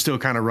I'm still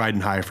kind of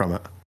riding high from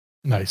it.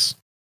 Nice.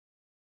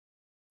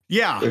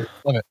 Yeah.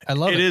 Love it. I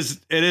love it.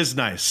 It is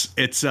nice.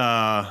 It's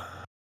a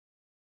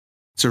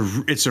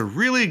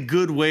really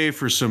good way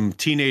for some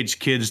teenage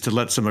kids to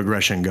let some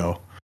aggression go.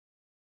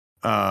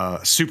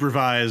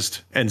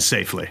 Supervised and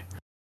safely.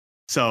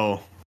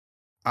 So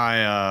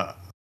a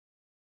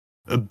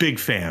big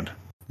fan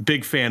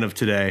of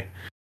today.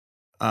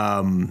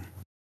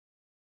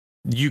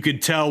 You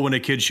could tell when a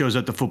kid shows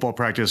up to football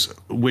practice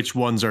which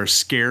ones are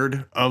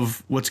scared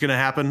of what's going to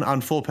happen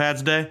on full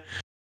pads day.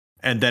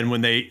 And then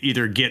when they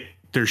either get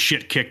their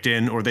shit kicked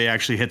in or they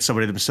actually hit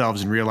somebody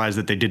themselves and realize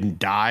that they didn't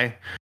die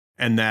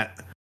and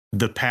that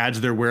the pads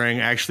they're wearing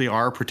actually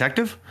are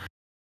protective.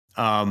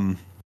 And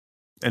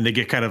they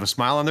get kind of a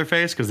smile on their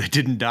face because they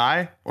didn't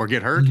die or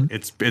get hurt. Mm-hmm.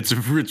 It's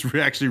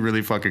actually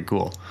really fucking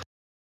cool.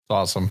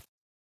 Awesome.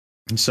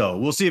 So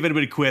we'll see if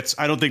anybody quits.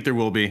 I don't think there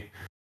will be.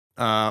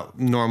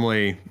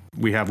 Normally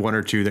we have one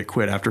or two that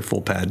quit after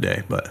full pad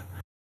day, but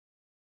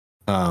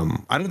I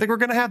don't think we're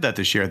going to have that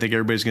this year. I think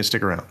everybody's going to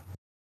stick around.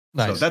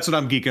 Nice. So that's what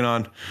I'm geeking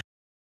on.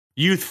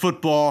 Youth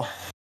football.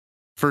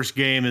 First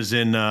game is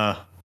in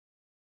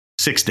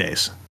 6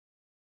 days.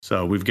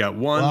 So we've got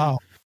one. Wow.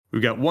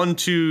 We've got 1,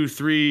 2,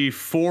 3,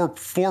 4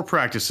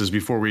 practices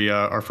before we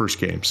our first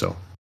game. So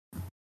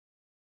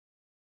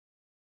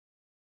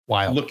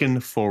wild. Looking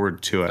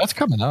forward to it. That's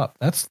coming up.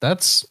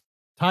 That's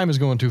time is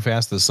going too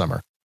fast this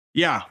summer.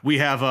 Yeah, we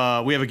have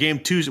a game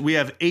Tuesday. We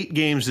have 8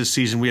 games this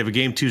season. We have a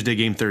game Tuesday,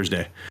 game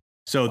Thursday.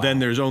 So then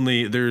there's one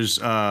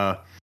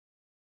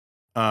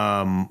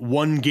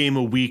game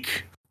a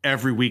week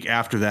every week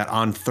after that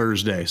on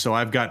Thursday. So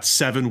I've got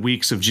 7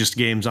 weeks of just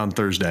games on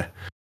Thursday.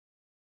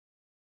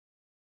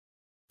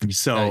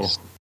 So nice.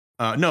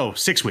 No,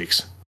 6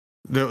 weeks.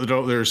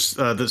 There's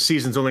the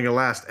season's only gonna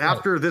last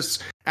after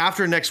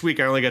next week.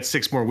 I only got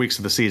 6 more weeks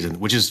of the season,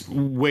 which is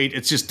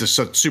it's just a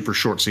super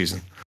short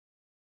season.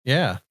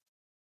 Yeah.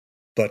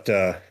 But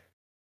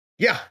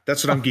yeah,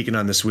 that's what I'm geeking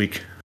on this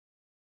week.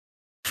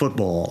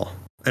 Football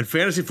and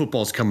fantasy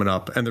football is coming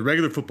up, and the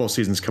regular football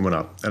season's coming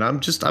up, and I'm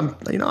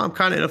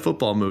kind of in a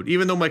football mood.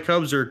 Even though my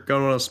Cubs are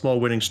going on a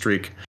small winning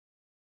streak,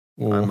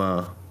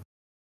 I'm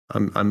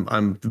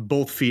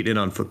both feet in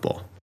on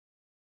football.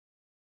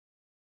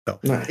 So,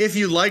 nice. If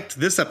you liked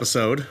this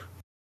episode,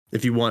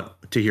 if you want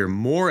to hear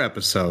more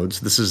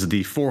episodes, this is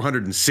the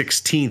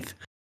 416th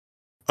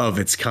of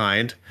its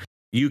kind.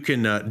 You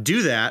can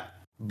do that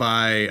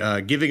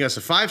by giving us a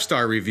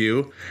 5-star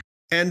review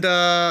and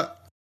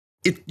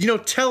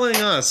telling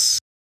us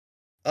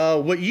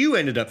what you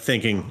ended up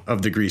thinking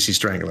of The Greasy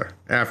Strangler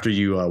after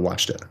you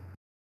watched it.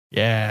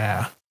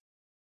 Yeah.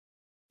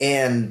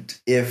 And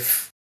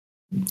if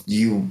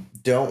you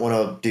don't want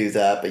to do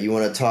that, but you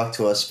want to talk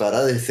to us about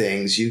other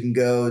things, you can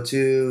go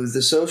to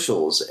the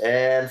socials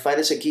and find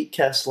us at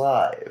Geekcast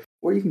Live,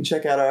 or you can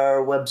check out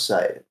our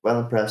website,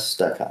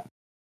 violentpress.com.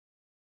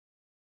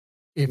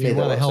 If you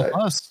want to help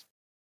us.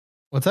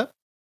 What's that?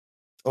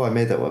 Oh, I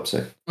made that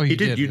website. Oh, you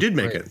did. You did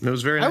make it. It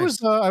was very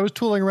nice. I was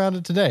tooling around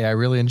it today. I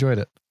really enjoyed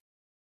it.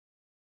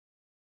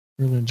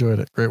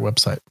 Great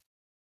website.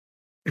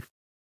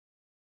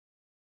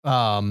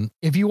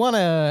 If you want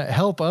to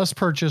help us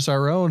purchase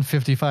our own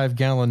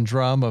 55-gallon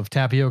drum of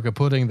tapioca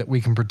pudding that we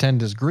can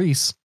pretend is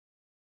grease,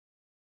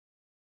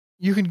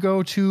 you can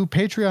go to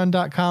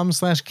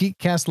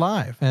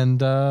patreon.com/geekcastlive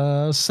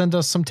and send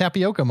us some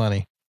tapioca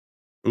money.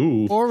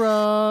 Ooh.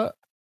 Or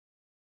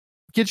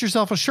get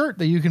yourself a shirt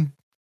that you can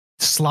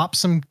slop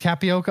some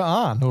tapioca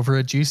on over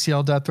at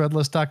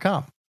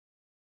gcl.threadless.com.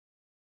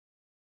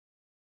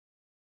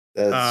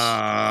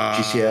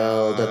 That's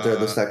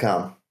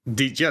gcl.threadless.com.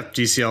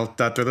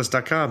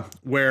 gcl.threadless.com,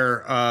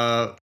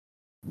 where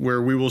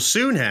we will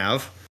soon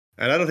have,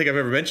 and I don't think I've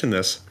ever mentioned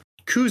this,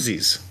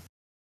 koozies.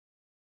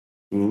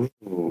 Ooh.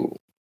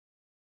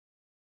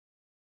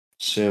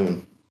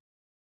 Soon.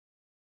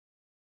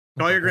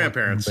 Call your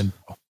grandparents.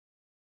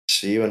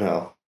 See you in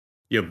hell.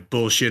 You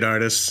bullshit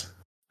artists.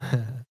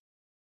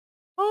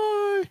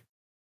 Bye.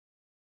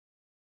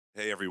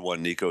 Hey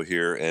everyone, Nico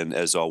here. And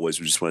as always,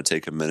 we just want to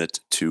take a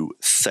minute to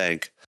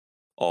thank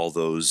all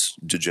those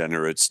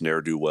degenerates,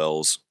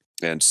 ne'er-do-wells,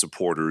 and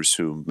supporters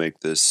who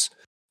make this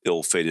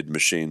ill-fated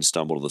machine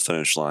stumble to the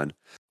finish line.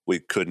 We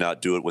could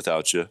not do it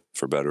without you,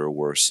 for better or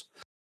worse.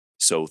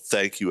 So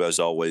thank you, as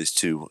always,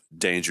 to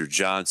Danger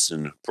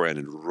Johnson,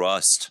 Brandon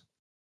Rust,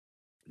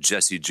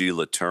 Jesse G.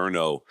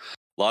 Laterno,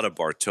 Lotta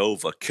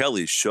Bartova,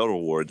 Kelly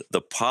Shuttleworth,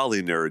 the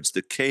Poly Nerds,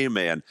 the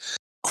K-Man,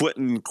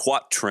 Quentin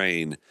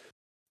Quatrain,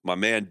 my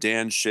man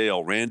Dan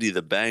Shale, Randy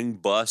the Bang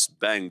Bus,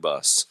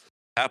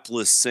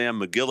 Hapless Sam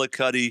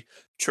McGillicuddy,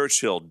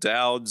 Churchill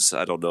Dowds.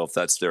 I don't know if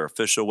that's their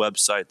official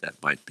website.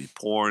 That might be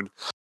porn.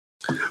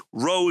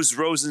 Rose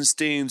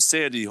Rosenstein,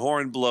 Sandy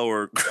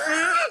Hornblower.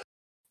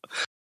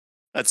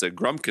 That's a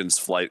Grumpkins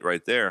flight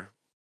right there.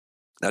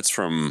 That's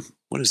from,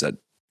 what is that,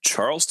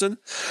 Charleston?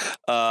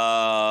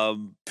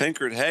 Pinkert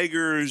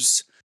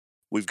Hagers.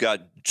 We've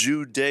got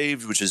Jew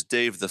Dave, which is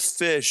Dave the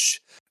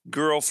Fish.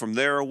 Girl from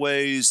Their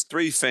Ways.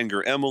 Three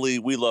Finger Emily.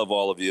 We love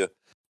all of you.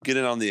 Get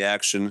in on the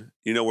action.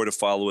 You know where to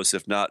follow us.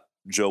 If not,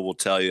 Joe will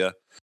tell you.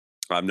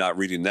 I'm not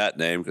reading that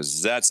name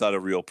because that's not a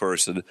real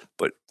person,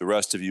 but the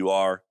rest of you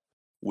are.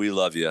 We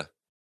love you.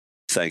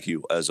 Thank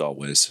you, as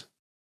always.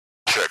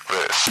 Check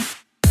this.